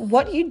asked you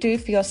what you do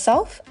for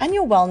yourself and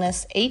your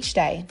wellness each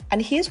day,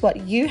 and here's what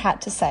you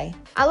had to say.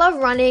 I love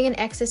running and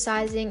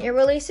exercising. It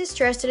releases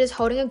stress that is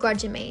holding a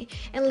grudge in me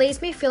and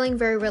leaves me feeling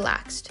very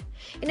relaxed.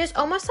 It is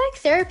almost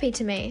like therapy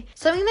to me,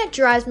 something that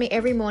drives me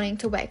every morning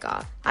to wake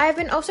up. I have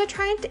been also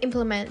trying to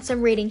implement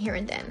some reading here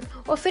and then,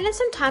 or fit in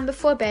some time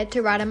before bed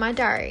to write in my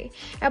diary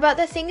about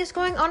the things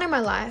going on in my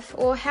life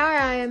or how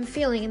I am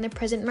feeling in the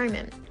present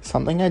moment.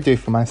 Something I do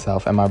for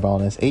myself and my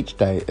wellness each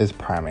day is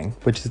priming,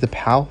 which is the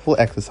powerful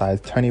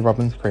exercise Tony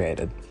Robbins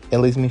created. It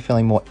leaves me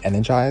feeling more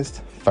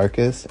energized,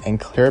 focused, and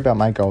clear about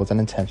my goals and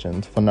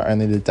intentions for not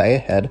only the day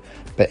ahead,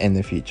 but in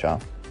the future.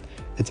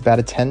 It's about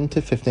a 10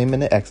 to 15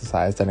 minute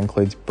exercise that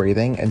includes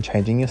breathing and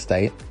changing your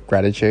state,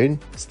 gratitude,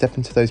 step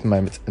into those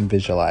moments and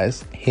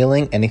visualize,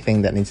 healing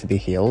anything that needs to be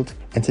healed,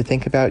 and to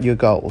think about your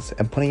goals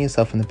and putting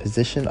yourself in the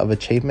position of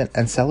achievement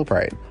and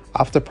celebrate.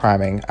 After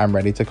priming, I'm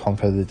ready to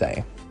conquer the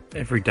day.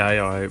 Every day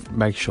I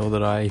make sure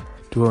that I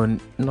do a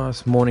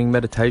nice morning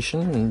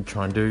meditation and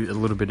try and do a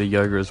little bit of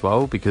yoga as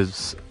well,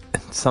 because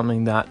it's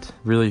something that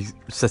really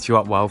sets you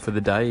up well for the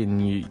day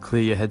and you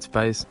clear your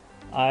headspace.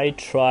 I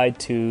try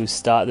to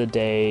start the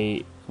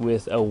day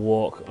with a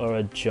walk or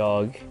a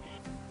jog.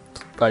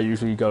 I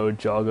usually go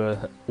jog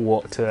or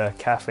walk to a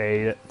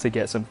cafe to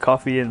get some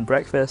coffee and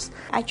breakfast.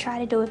 I try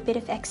to do a bit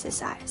of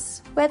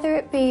exercise, whether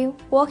it be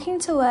walking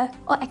to work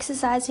or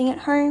exercising at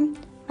home,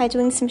 by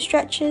doing some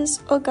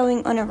stretches or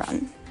going on a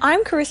run.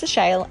 I'm Carissa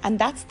Shale, and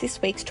that's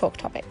this week's talk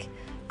topic.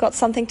 Got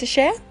something to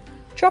share?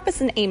 Drop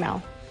us an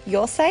email,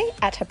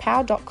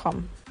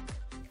 yoursay@herpower.com.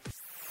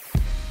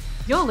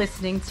 You're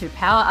listening to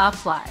Power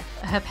Up Live,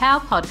 a Her Power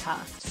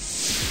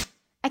podcast.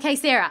 Okay,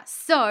 Sarah,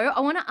 so I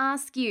want to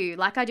ask you,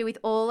 like I do with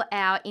all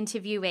our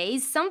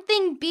interviewees,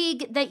 something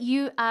big that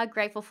you are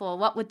grateful for.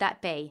 What would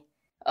that be?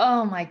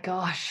 Oh my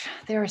gosh,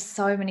 there are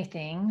so many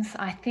things.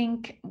 I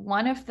think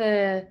one of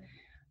the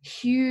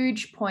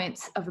huge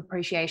points of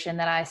appreciation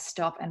that I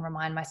stop and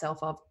remind myself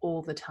of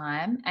all the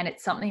time, and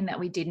it's something that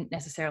we didn't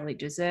necessarily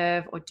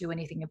deserve or do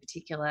anything in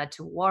particular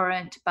to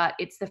warrant, but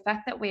it's the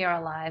fact that we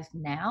are alive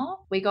now.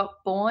 We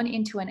got born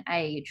into an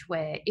age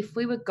where if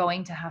we were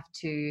going to have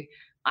to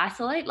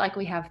isolate like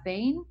we have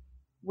been,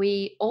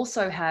 we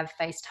also have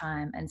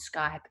FaceTime and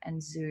Skype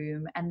and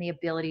Zoom and the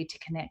ability to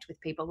connect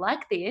with people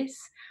like this,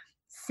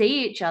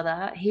 see each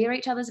other, hear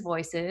each other's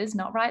voices,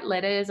 not write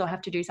letters or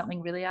have to do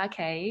something really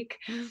archaic.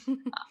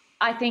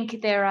 I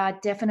think there are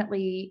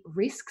definitely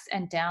risks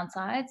and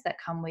downsides that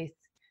come with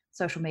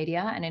social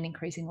media and an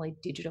increasingly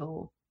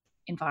digital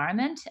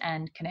environment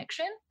and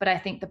connection. But I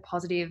think the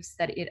positives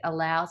that it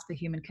allows for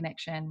human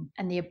connection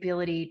and the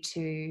ability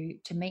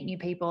to meet new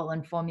people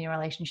and form new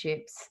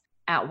relationships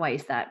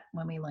outweighs that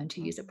when we learn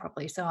to use it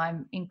properly. So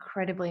I'm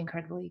incredibly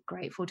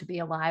grateful to be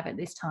alive at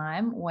this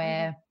time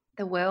where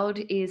the world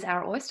is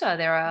our oyster.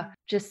 There are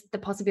just the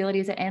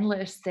possibilities are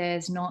endless.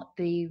 There's not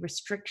the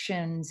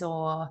restrictions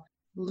or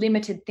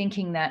limited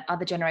thinking that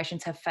other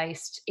generations have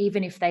faced,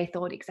 even if they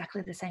thought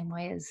exactly the same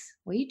way as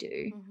we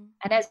do. Mm-hmm.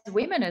 And as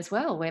women as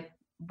well,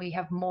 we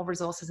have more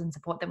resources and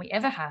support than we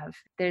ever have.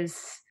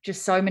 There's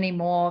just so many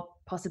more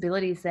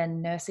possibilities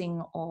than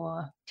nursing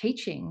or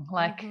teaching.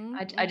 Like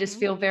I just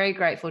feel very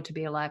grateful to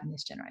be alive in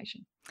this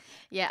generation.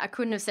 Yeah, I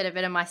couldn't have said it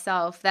better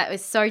myself. That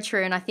was so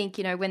true. And I think,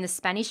 when the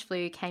Spanish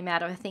flu came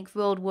out, I think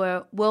World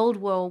War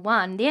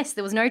I, yes,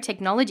 there was no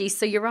technology.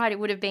 So you're right, it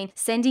would have been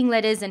sending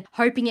letters and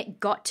hoping it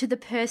got to the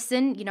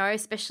person,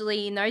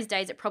 especially in those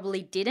days it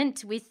probably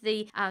didn't with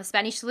the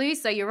Spanish flu.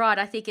 So you're right,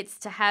 I think it's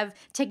to have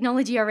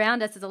technology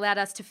around us has allowed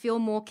us to feel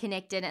more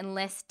connected and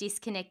less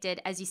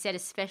disconnected, as you said,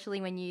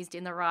 especially when used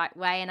in the right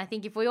way. And I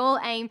think if we all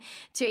aim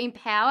to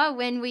empower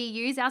when we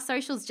use our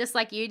socials just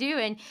like you do,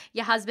 and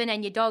your husband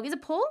and your dog, is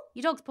it Paul?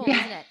 Your dog's Paul,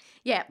 isn't it?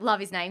 Yeah, love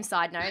his name,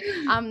 side note.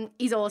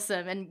 He's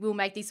awesome and we'll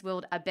make this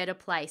world a better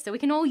place. So we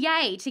can all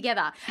yay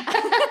together.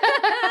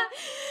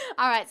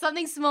 All right,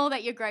 something small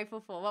that you're grateful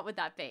for. What would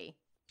that be?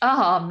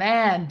 Oh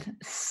man,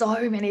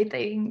 so many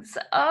things.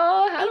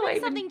 Oh, how do I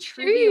even something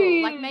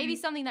trivial, like maybe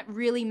something that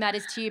really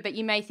matters to you, but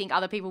you may think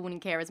other people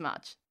wouldn't care as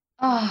much.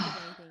 Oh,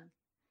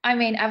 I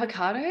mean,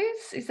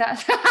 avocados? Is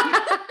that?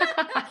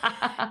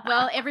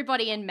 Well,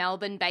 everybody in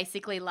Melbourne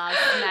basically loves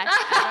mashed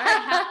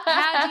avo.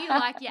 How do you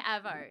like your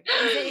avo?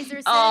 Is there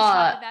a certain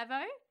type of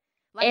avo?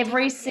 Like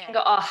every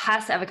single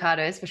Hass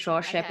avocados for sure.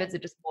 Okay. Shepherds are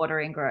just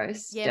watery and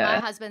gross. Yeah, my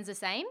husband's the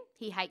same.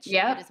 He hates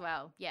shepherd as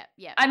well. Yeah.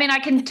 I mean, I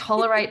can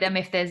tolerate them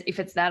if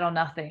it's that or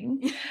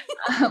nothing.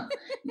 No,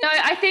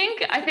 I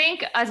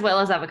think as well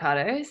as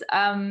avocados.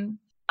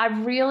 I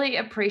really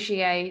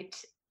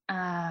appreciate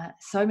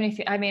so many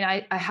things. I mean,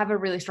 I have a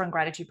really strong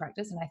gratitude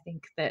practice, and I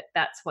think that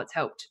that's what's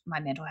helped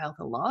my mental health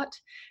a lot.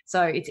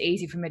 So it's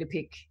easy for me to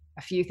pick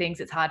a few things.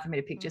 It's hard for me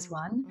to pick just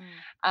one.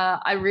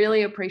 I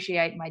really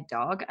appreciate my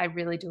dog. I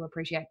really do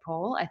appreciate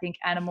Paul. I think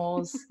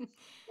animals,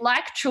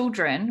 like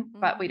children,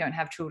 but we don't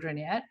have children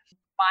yet,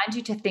 remind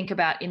you to think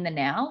about in the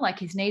now. Like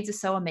his needs are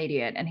so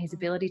immediate and his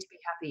ability to be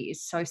happy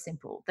is so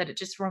simple that it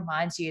just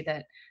reminds you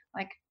that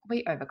like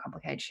we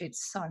overcomplicate shit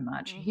so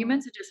much.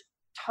 Humans are just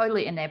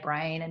totally in their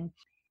brain, and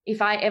if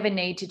I ever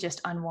need to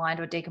just unwind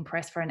or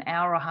decompress for an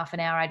hour or half an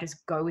hour, I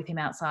just go with him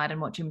outside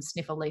and watch him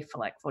sniff a leaf for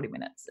like 40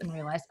 minutes and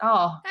realize,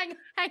 hang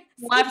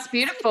life's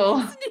beautiful.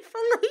 Sniff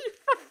a leaf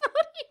for 40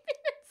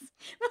 minutes.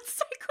 What's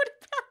so good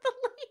about the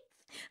leaf?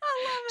 I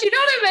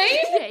what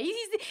I mean?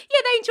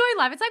 Yeah, they enjoy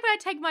life. It's like when I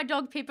take my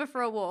dog Pippa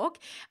for a walk,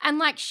 and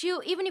like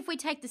even if we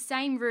take the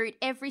same route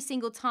every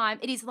single time,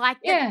 it is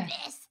like the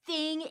best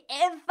thing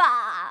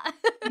ever.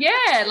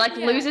 Yeah, like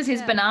loses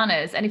his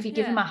bananas, and if you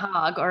give him a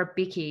hug or a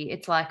bicky,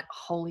 it's like,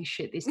 holy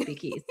shit, this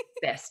bicky is the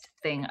best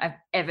thing I've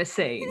ever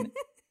seen.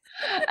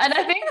 And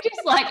I think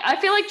just like, I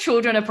feel like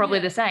children are probably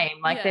the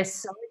same. Like they're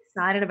so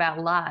excited about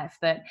life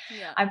that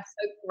I'm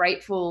so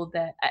grateful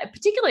that,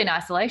 particularly in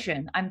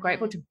isolation, I'm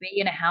grateful to be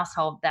in a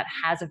household that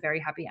has a very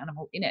happy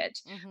animal in it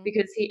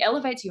because he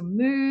elevates your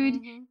mood.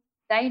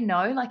 They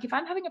know, like if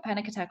I'm having a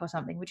panic attack or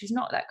something, which is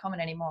not that common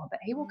anymore, but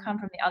he will come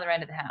from the other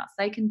end of the house.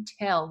 They can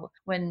tell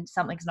when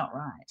something's not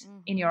right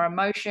in your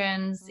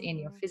emotions, in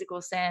your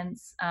physical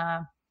sense.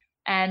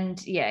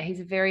 And yeah, he's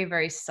a very,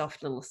 very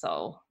soft little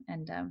soul,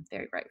 and I'm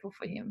very grateful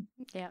for him.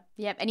 Yeah.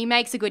 And he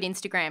makes a good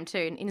Instagram too,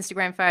 an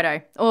Instagram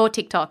photo or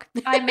TikTok.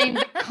 I mean,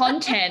 the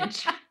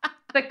content.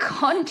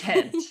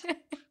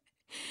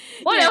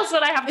 What else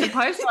would I have to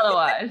post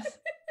otherwise?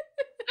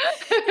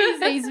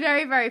 He's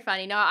very, very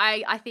funny. No,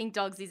 I think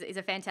dogs is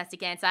a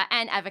fantastic answer,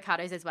 and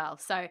avocados as well.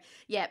 So,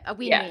 yeah, a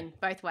win-win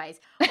both ways.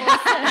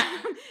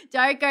 Awesome.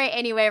 Don't go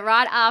anywhere.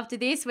 Right after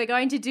this, we're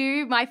going to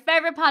do my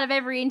favourite part of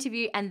every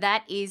interview, and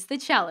that is the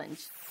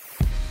challenge.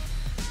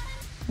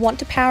 Want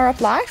to power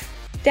up life?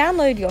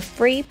 Download your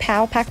free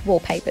Power Pack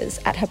wallpapers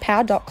at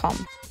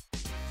hapow.com.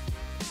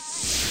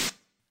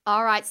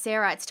 All right,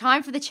 Sarah, it's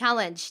time for the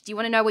challenge. Do you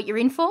want to know what you're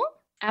in for?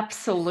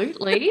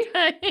 Absolutely.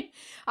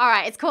 All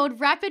right, it's called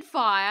Rapid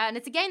Fire, and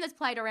it's a game that's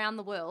played around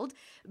the world,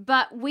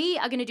 but we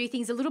are going to do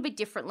things a little bit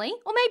differently,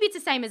 or maybe it's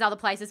the same as other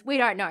places. We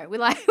don't know. We're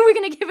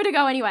going to give it a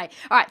go anyway.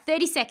 All right,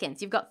 30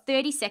 seconds. You've got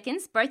 30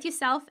 seconds, both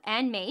yourself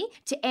and me,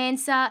 to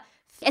answer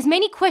as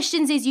many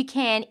questions as you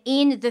can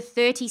in the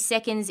 30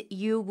 seconds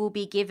you will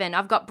be given.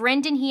 I've got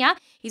Brendan here.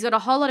 He's got a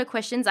whole lot of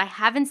questions. I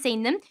haven't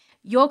seen them.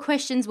 Your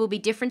questions will be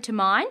different to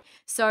mine,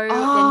 so they're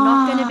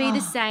not going to be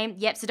the same.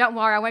 Yep, so don't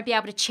worry, I won't be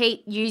able to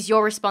cheat, use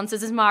your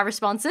responses as my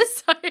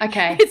responses. So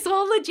okay. It's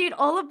all legit,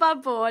 all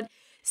above board.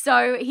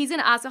 So he's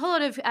going to ask a whole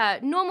lot of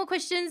normal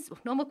questions.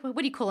 What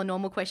do you call a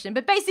normal question?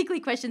 But basically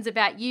questions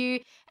about you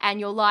and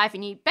your life,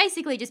 and you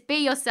basically just be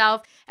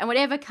yourself, and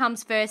whatever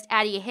comes first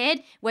out of your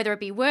head, whether it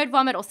be word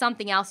vomit or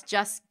something else,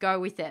 just go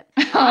with it.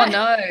 Oh,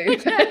 no.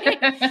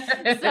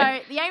 So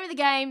the aim of the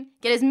game,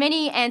 get as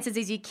many answers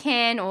as you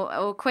can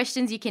or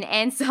questions you can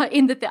answer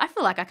in the I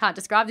feel like I can't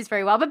describe this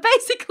very well, but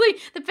basically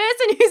the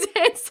person who's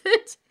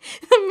answered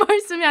the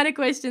most amount of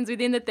questions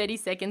within the 30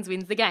 seconds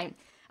wins the game.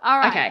 All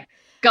right. Okay,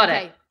 got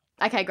it.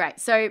 Okay, great.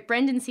 So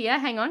Brendan's here.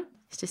 Hang on.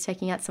 He's just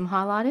taking out some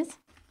highlighters.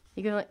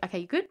 Okay,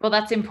 you good? Well,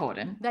 that's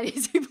important. That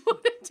is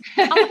important.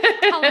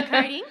 Colour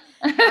coding.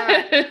 All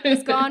right.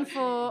 He's gone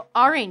for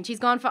orange.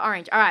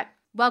 All right.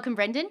 Welcome,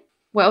 Brendan.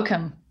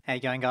 Welcome. How you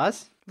going,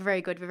 guys?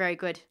 Very good. We're very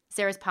good.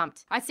 Sarah's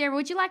pumped. All right, Sarah,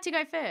 would you like to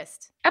go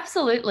first?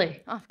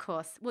 Absolutely. Oh, of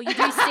course. Well, you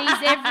do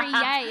seize every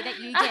yay that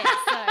you get.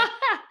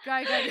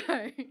 So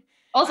go.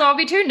 Also, I'll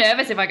be too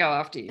nervous if I go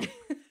after you.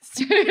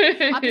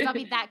 I'll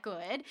be that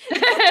good. All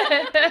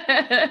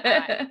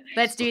right,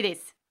 let's do this.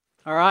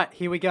 All right,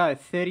 here we go.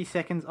 30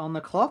 seconds on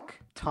the clock.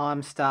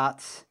 Time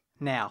starts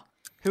now.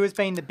 Who has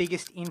been the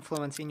biggest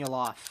influence in your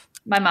life?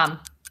 My mum.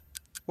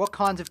 What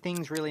kinds of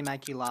things really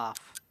make you laugh?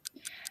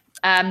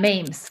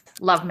 Memes.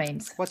 Love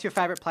memes. What's your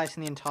favourite place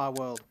in the entire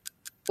world?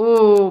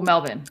 Ooh,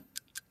 Melbourne.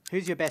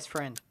 Who's your best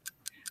friend?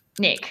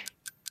 Nick.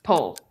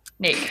 Paul.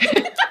 Nick.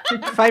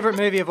 Favourite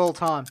movie of all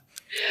time?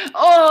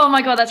 Oh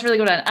my God, that's a really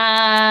good one.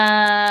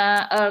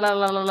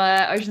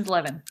 Ocean's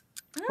 11.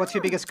 What's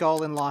your biggest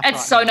goal in life?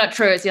 It's so not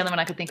true. It's the only one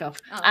I could think of.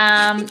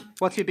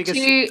 What's your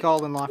biggest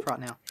goal in life right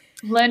now?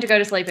 Learn to go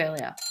to sleep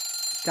earlier.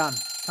 Done.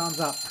 Time's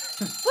up. Was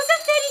that 30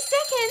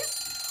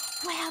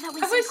 seconds? Wow, that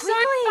went so quickly.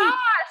 So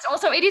fast.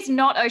 Also, it is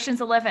not Ocean's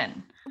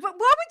 11. But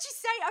why would you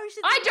say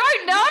Ocean's 11? I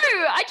don't know.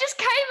 I just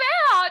came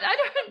out. I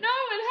don't know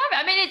what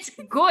happened. I mean, it's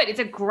good. It's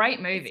a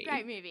great movie. It's a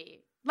great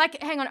movie.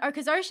 Like, hang on,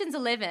 because Ocean's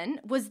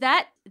 11, was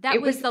that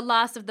was the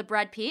last of the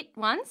Brad Pitt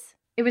ones?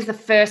 It was the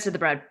first of the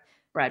Brad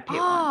Pitt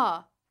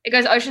one. It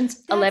goes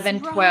Ocean's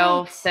 11,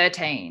 12,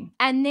 13.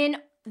 And then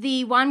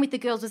the one with the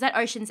girls, was that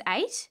Ocean's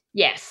 8?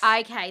 Yes.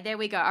 Okay, there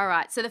we go. All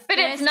right. So but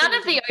it's none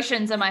of the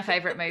Oceans are my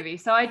favourite movie,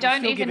 so I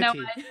don't even know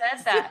why I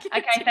said that.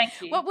 Okay, thank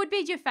you. What would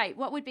be your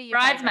favourite?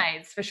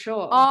 Bridesmaids, for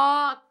sure.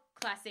 Oh,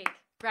 classic.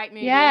 Great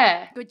movie.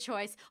 Yeah. Good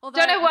choice.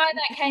 Although, don't know why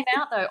that came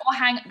out though. Or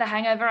The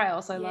Hangover I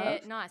also love.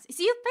 Yeah, nice.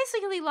 So you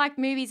basically like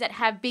movies that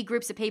have big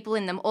groups of people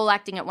in them all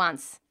acting at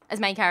once as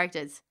main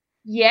characters?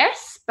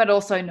 Yes, but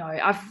also no.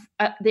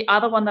 The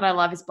other one that I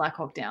love is Black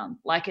Hawk Down.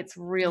 Like it's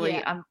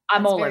really,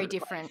 I'm all very over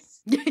different.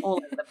 The place. All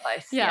over the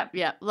place.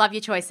 Yeah. Love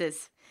your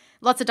choices.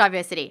 Lots of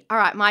diversity. All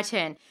right, my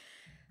turn.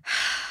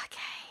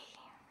 Okay.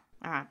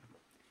 All right.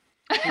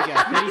 Here you go.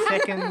 30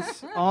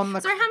 seconds on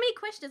the... Sorry, how many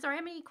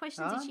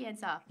questions did she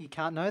answer? You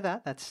can't know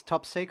that. That's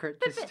top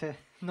secret, just to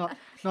not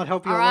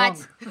help you all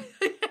along.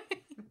 Right.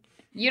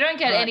 You don't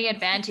get any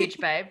advantage,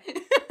 babe.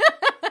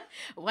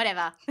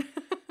 Whatever.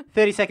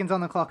 30 seconds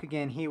on the clock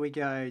again. Here we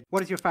go.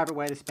 What is your favourite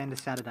way to spend a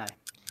Saturday?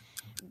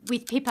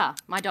 With Pippa,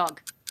 my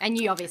dog. And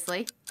you,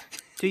 obviously.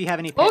 Do you have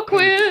any pet peeves?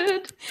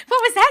 Awkward.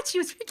 What was that? She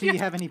was Do you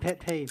have any pet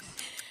peeves?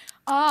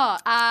 Oh,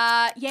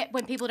 yeah,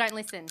 when people don't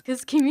listen.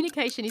 Because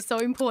communication is so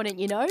important,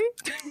 you know?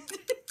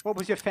 What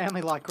was your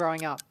family like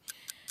growing up?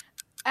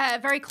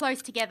 Very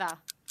close together.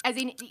 As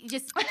in,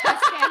 just close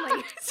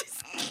family.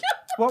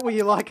 What were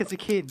you like as a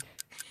kid?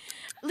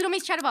 Little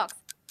Miss Chatterbox.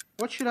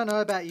 What should I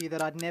know about you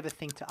that I'd never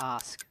think to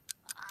ask?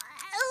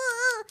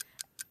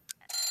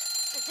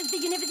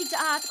 You never think to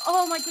ask.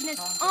 Oh, my goodness.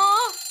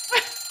 Oh.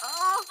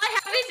 I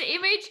have this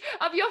image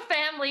of your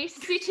family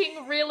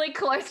sitting really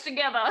close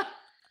together.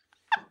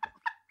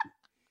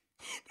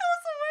 That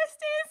was the worst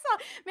answer.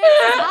 Man,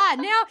 this is hard.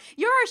 Now,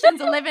 your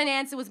Ocean's 11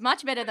 answer was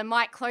much better than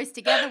my close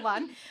together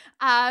one.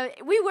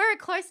 We were a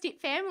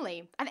close-knit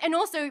family. And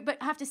also, but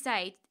I have to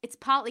say, it's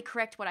partly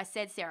correct what I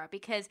said, Sarah,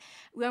 because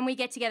when we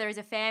get together as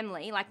a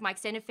family, like my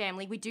extended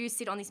family, we do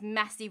sit on this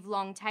massive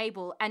long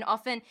table, and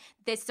often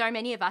there's so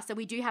many of us that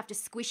we do have to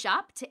squish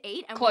up to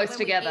eat. And Close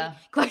together,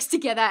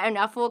 and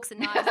our forks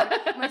and knives are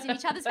most in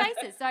each other's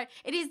faces. So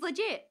it is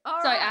legit.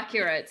 So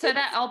accurate. So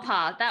that I'll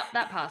pass.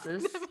 That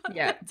passes.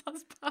 Yeah. It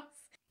does pass.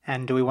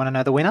 And do we want to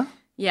know the winner?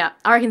 Yeah,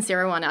 I reckon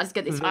Sarah won. I'll just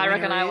get this I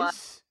reckon I won.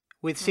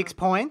 With 6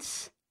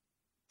 points,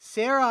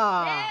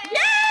 Sarah. Yay!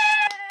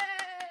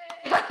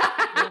 You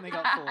only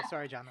got 4.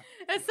 Sorry, Jana.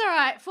 It's all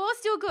right. 4's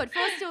still good.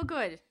 4's still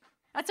good.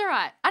 That's all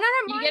right. And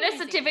I don't mind. You get a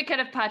certificate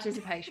of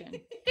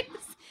participation.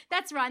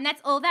 That's right. And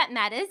that's all that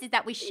matters is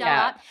that we show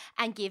up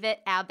and give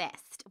it our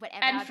best.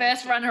 Whatever. And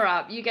first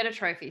runner-up, you get a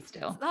trophy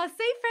still. Oh,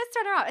 see, first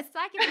runner-up. It's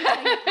like if you're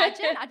doing a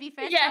pageant, I'd be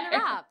first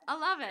runner-up. I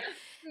love it.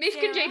 Miss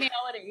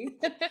Congeniality.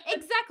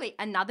 Exactly.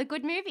 Another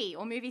good movie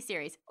or movie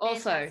series.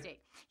 Also. Fantastic.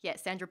 Yeah,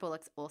 Sandra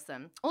Bullock's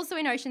awesome. Also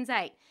in Ocean's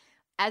 8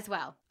 as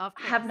well. Of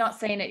course. Have not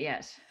seen it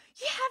yet.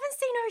 You haven't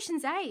seen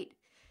Ocean's 8?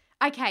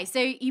 Okay, so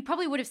you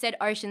probably would have said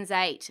Ocean's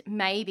 8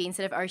 maybe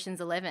instead of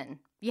Ocean's 11.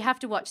 You have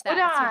to watch that.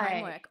 That's your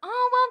homework.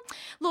 Oh, well,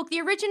 look, the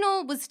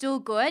original was still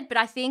good, but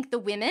I think the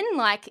women,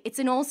 like, it's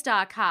an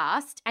all-star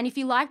cast. And if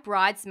you like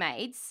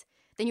Bridesmaids,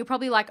 then you'll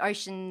probably like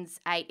Ocean's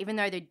 8, even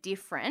though they're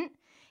different.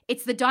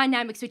 It's the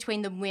dynamics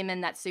between the women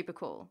that's super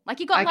cool. Like,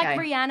 you got, like,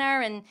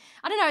 Rihanna and,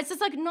 I don't know, it's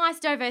just, like, a nice,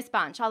 diverse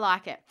bunch. I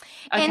like it.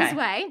 Okay.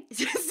 Anyway,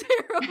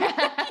 Sarah, thank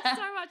you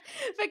so much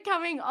for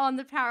coming on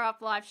the Power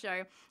Up Live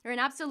show. You're an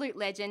absolute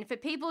legend. For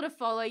people to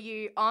follow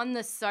you on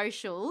the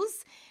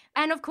socials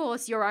and, of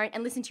course, your own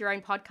and listen to your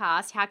own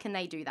podcast, how can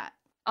they do that?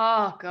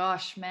 Oh,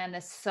 gosh, man,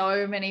 there's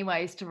so many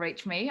ways to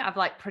reach me. I've,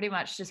 like, pretty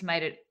much just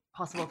made it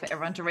possible for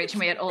everyone to reach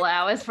me at all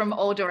hours from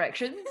all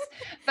directions,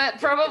 but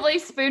probably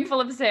Spoonful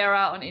of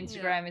Sarah on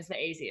Instagram is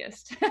the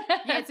easiest.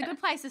 Yeah, it's a good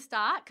place to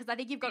start because I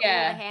think you've got all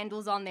the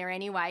handles on there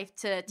anyway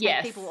to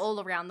take people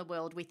all around the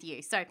world with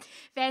you. So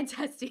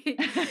fantastic.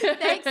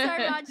 Thanks so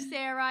much,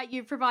 Sarah.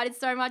 You've provided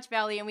so much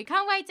value and we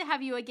can't wait to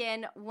have you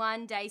again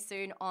one day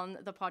soon on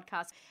the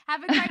podcast.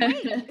 Have a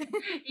great week.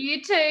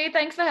 You too.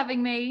 Thanks for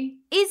having me.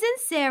 Isn't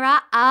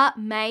Sarah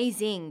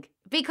amazing?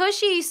 Because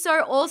she is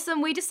so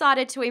awesome, we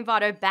decided to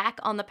invite her back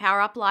on the Power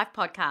Up Life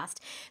podcast.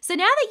 So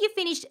now that you've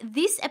finished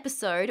this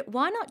episode,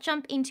 why not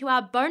jump into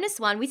our bonus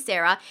one with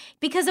Sarah?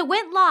 Because it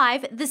went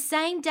live the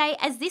same day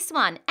as this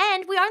one,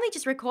 and we only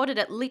just recorded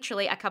it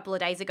literally a couple of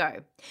days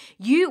ago.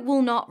 You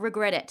will not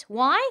regret it.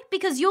 Why?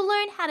 Because you'll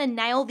learn how to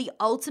nail the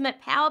ultimate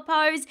power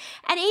pose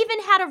and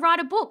even how to write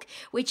a book,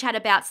 we chat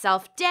about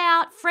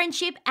self-doubt,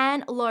 friendship,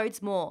 and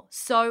loads more.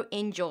 So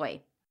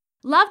enjoy.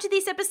 Loved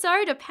this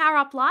episode of Power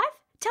Up Life?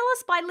 Tell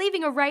us by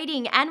leaving a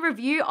rating and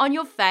review on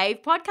your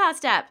fave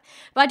podcast app.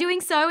 By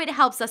doing so, it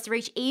helps us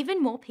reach even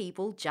more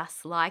people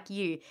just like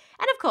you.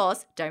 And of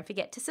course, don't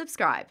forget to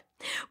subscribe.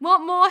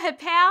 Want more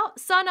Hapow?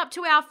 Sign up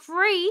to our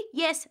free,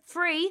 yes,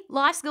 free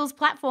life skills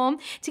platform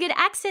to get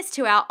access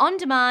to our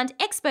on-demand,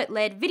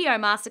 expert-led video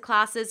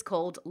masterclasses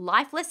called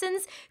Life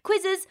Lessons,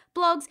 quizzes,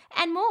 blogs,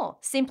 and more.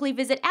 Simply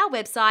visit our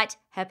website,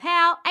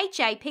 hapow,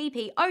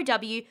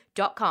 HAPPOW.com.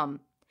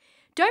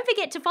 Don't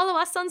forget to follow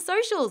us on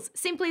socials.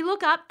 Simply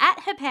look up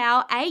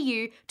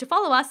 @HaPowAU to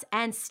follow us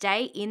and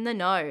stay in the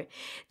know.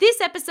 This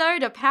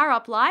episode of Power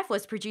Up Life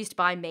was produced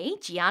by me,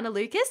 Gianna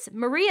Lucas,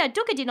 Maria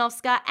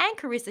Dukadinovska, and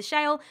Carissa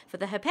Shale for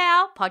the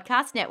Hapow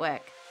Podcast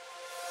Network.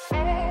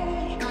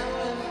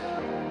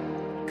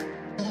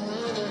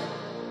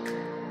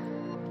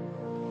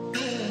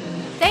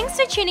 Thanks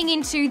for tuning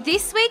into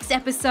this week's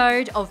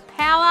episode of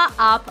Power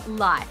Up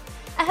Life,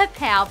 a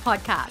Hapow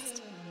podcast.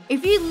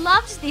 If you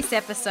loved this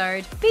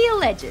episode, be a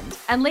legend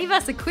and leave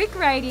us a quick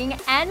rating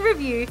and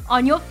review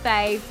on your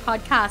fave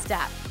podcast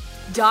app.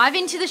 Dive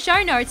into the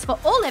show notes for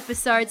all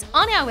episodes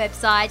on our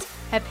website,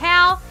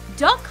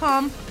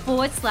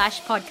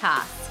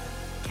 hapow.com/podcast.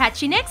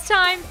 Catch you next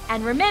time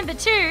and remember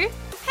to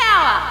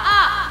power